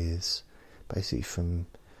his ears, basically from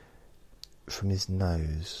his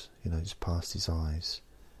nose, just past his eyes,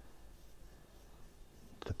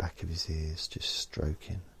 to the back of his ears, just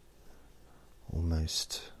stroking.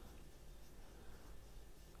 Almost.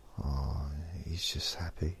 Oh, he's just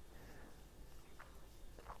happy.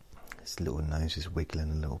 His little nose is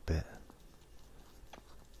wiggling a little bit.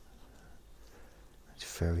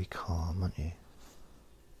 It's very calm, aren't you?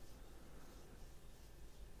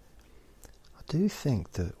 I do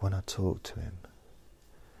think that when I talk to him,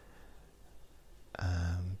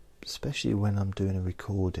 especially when I'm doing a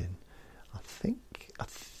recording, I think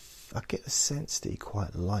I get the sense that he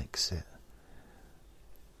quite likes it.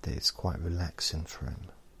 That it's quite relaxing for him.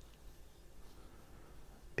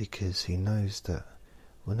 Because he knows that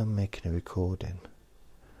when I'm making a recording,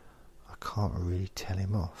 I can't really tell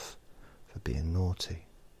him off for being naughty.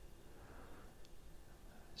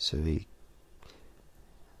 So I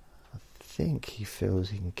think he feels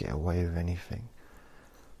he can get away with anything,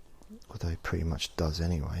 although he pretty much does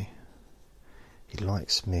anyway. He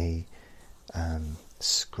likes me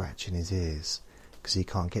scratching his ears because he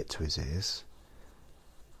can't get to his ears.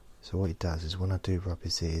 So what he does is when I do rub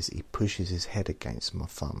his ears, he pushes his head against my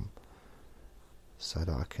thumb so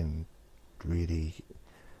that I can really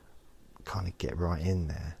kind of get right in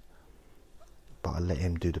there. But I let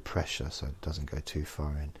him do the pressure so it doesn't go too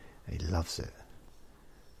far in. And he loves it.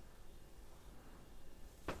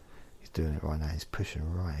 He's doing it right now. He's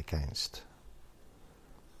pushing right against.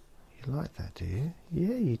 You like that, do you?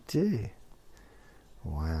 Yeah, you do.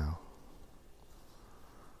 Wow.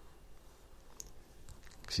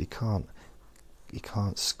 Because he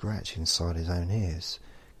can't scratch inside his own ears.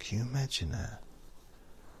 Can you imagine that?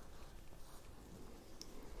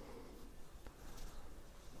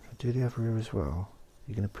 Do the other ear as well.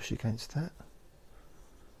 You're going to push against that?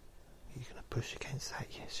 You're going to push against that?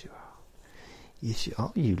 Yes, you are. Yes, you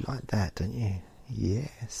are. You like that, don't you?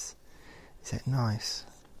 Yes. Is that nice?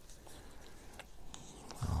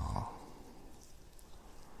 Oh.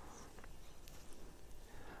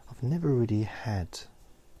 I've never really had...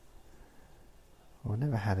 I've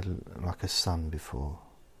never had like a son before.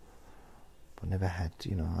 I've never had,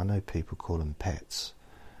 I know people call them pets.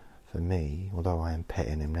 For me, although I am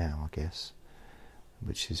petting him now, I guess,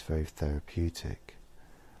 which is very therapeutic,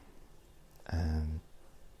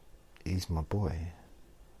 he's my boy,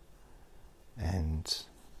 and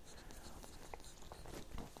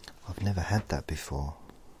I've never had that before.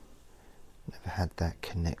 Never had that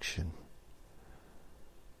connection.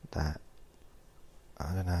 That,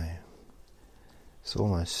 I don't know, it's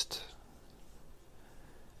almost...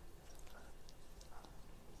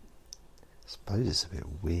 I suppose it's a bit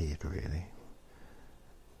weird, really.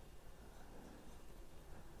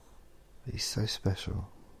 But he's so special.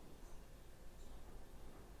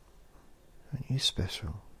 Aren't you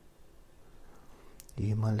special?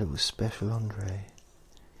 You my little special Andre.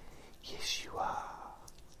 Yes, you are.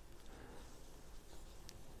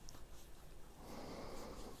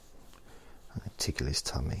 I'm going to tickle his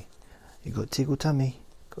tummy. You got a tickle tummy?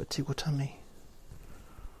 Got a tickle tummy?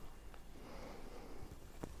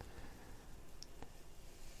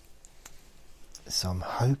 So I'm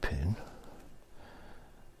hoping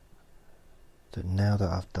that now that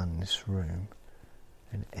I've done this room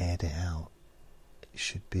and aired it out, it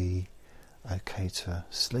should be okay to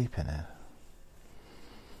sleep in it.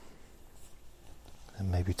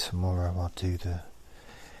 And maybe tomorrow I'll do the...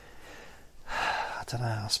 I don't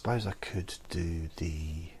know, I suppose I could do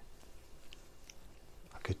the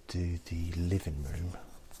living room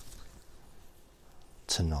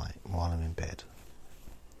tonight while I'm in bed.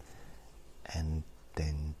 and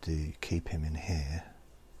then keep him in here.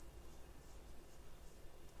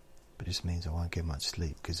 But this means I won't get much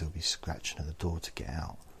sleep because he'll be scratching at the door to get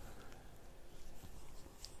out.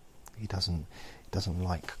 He doesn't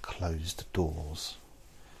like closed doors.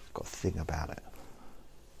 He's got a thing about it.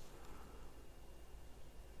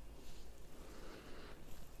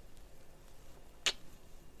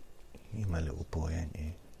 You're my little boy, aren't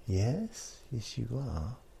you? Yes, yes you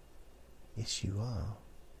are. Yes you are.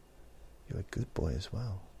 You're a good boy as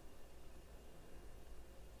well.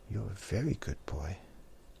 You're a very good boy.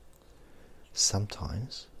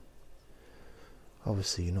 Sometimes.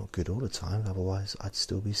 Obviously you're not good all the time, otherwise I'd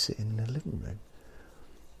still be sitting in the living room.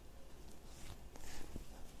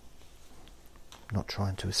 Not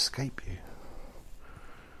trying to escape you.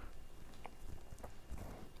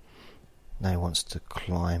 Now he wants to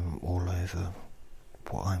climb all over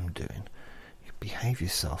what I'm doing. You behave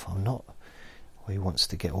yourself, I'm not. Or he wants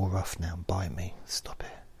to get all rough now and bite me. Stop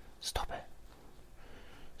it. Stop it.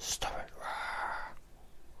 Stop it.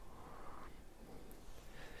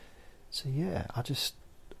 So yeah, I just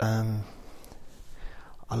I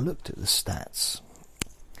looked at the stats,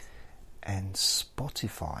 and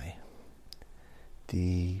Spotify,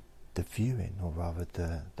 the viewing, or rather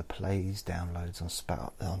the plays, downloads on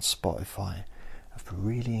Spotify have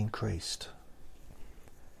really increased.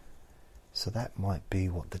 So that might be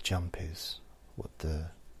what the jump is, what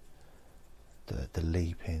the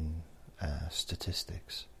leap in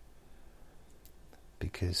statistics,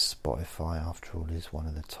 because Spotify, after all, is one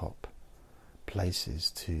of the top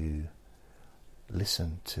places to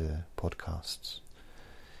listen to podcasts.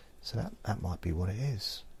 So that might be what it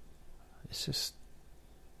is. It's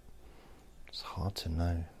hard to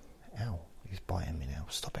know. Ow, he's biting me now.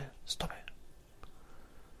 Stop it, stop it.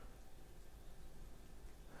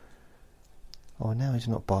 Oh, now he's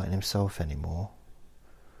not biting himself anymore.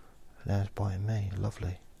 Now he's biting me.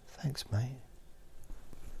 Lovely. Thanks, mate.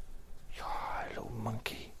 You're a little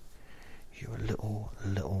monkey. You're a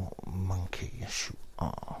little monkey. Yes, you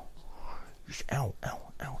are. Ow, ow,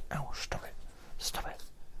 ow, ow. Stop it. Stop it.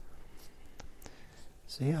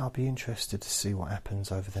 So yeah, I'll be interested to see what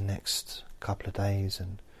happens over the next couple of days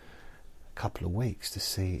and a couple of weeks to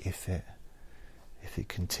see if it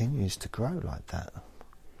continues to grow like that,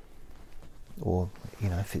 or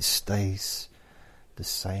if it stays the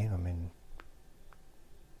same. I mean,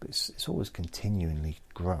 it's always continually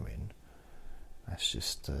growing. That's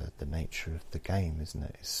just the nature of the game, isn't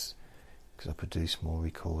it? It's because I produce more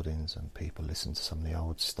recordings and people listen to some of the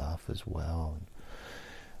old stuff as well.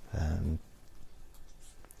 And,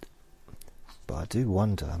 but I do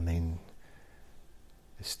wonder, I mean,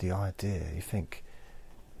 it's the idea. You think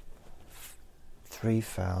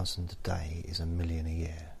 3,000 a day is 1 million a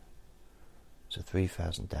year. So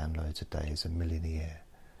 3,000 downloads a day is 1 million a year.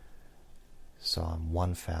 So I'm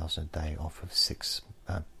 1,000 a day off of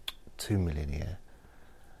 2 million a year.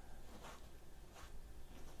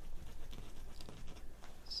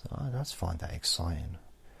 So I just find that exciting.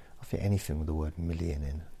 I think anything with the word million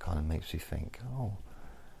in kind of makes me think, oh,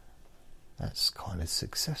 that's kind of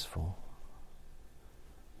successful.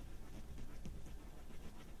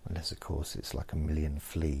 Unless, of course, it's like 1 million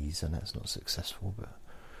fleas and that's not successful. But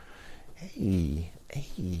hey,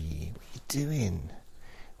 what you doing?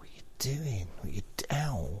 What you doing?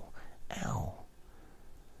 Ow, ow.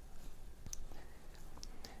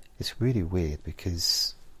 It's really weird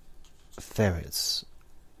because ferrets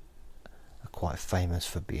are quite famous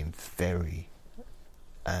for being very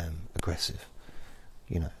aggressive,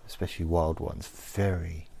 especially wild ones,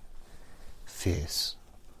 very fierce.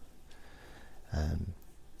 And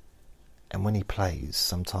when he plays,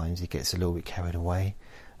 sometimes he gets a little bit carried away,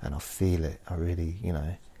 and I feel it. I really,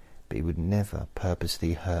 but he would never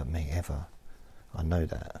purposely hurt me, ever. I know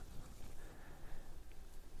that.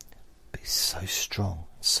 But he's so strong,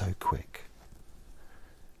 so quick.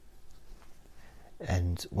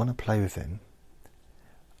 And when I play with him,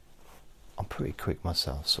 I'm pretty quick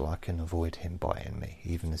myself, so I can avoid him biting me,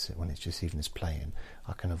 even when it's just playing.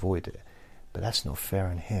 I can avoid it. But that's not fair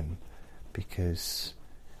on him, because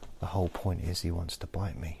the whole point is he wants to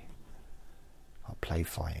bite me. I play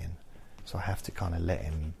fighting, so I have to kind of let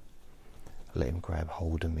him grab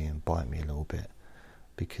hold of me and bite me a little bit,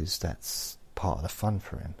 because that's part of the fun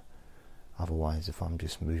for him. Otherwise, if I'm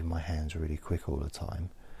just moving my hands really quick all the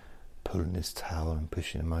time, pulling his tail and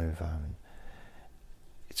pushing him over, and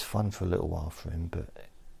it's fun for a little while for him, but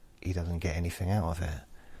he doesn't get anything out of it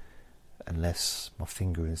unless my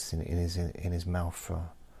finger is in his mouth for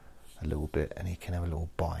a little bit and he can have a little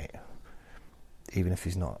bite, even if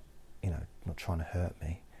he's not trying to hurt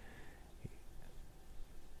me.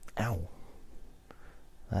 Ow.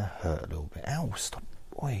 That hurt a little bit. Ow, stop.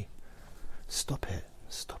 Oi. Stop it.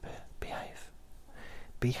 Stop it. Behave.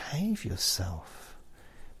 Behave yourself.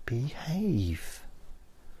 Behave.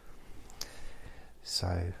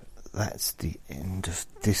 So that's the end of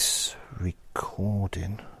this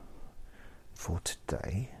recording for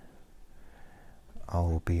today.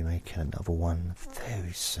 I'll be making another one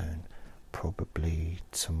very soon, probably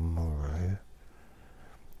tomorrow.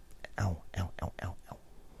 Ow, ow, ow, ow, ow.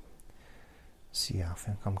 So yeah, I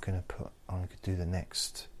think I'm going to do the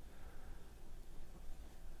next.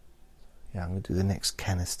 Yeah, I'm going to do the next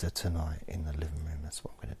canister tonight in the living room. That's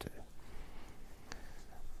what I'm going to do.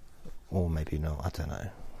 Or maybe not, I don't know.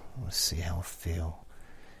 We'll see how I feel.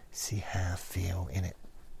 See how I feel in it.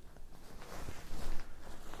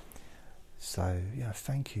 So, yeah,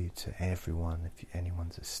 thank you to everyone, if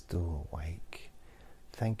anyone's still awake.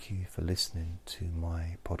 Thank you for listening to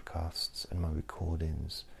my podcasts and my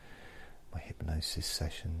recordings, my hypnosis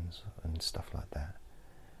sessions and stuff like that,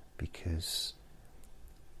 because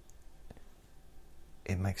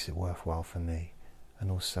it makes it worthwhile for me, and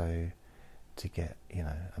also to get,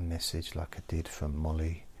 a message like I did from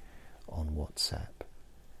Molly on WhatsApp,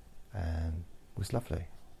 was lovely.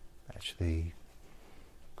 Actually,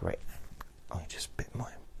 great. I just bit my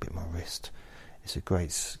wrist. It's a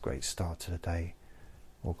great start to the day,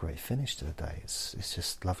 or great finish to the day. It's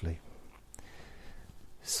just lovely.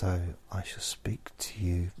 So I shall speak to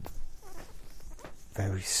you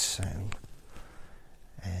very soon,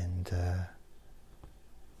 and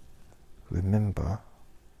remember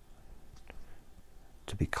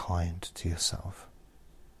to be kind to yourself.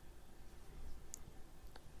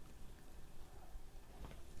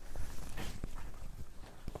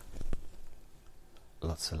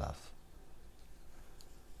 Lots of love.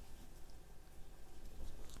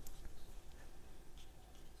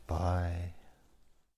 Bye.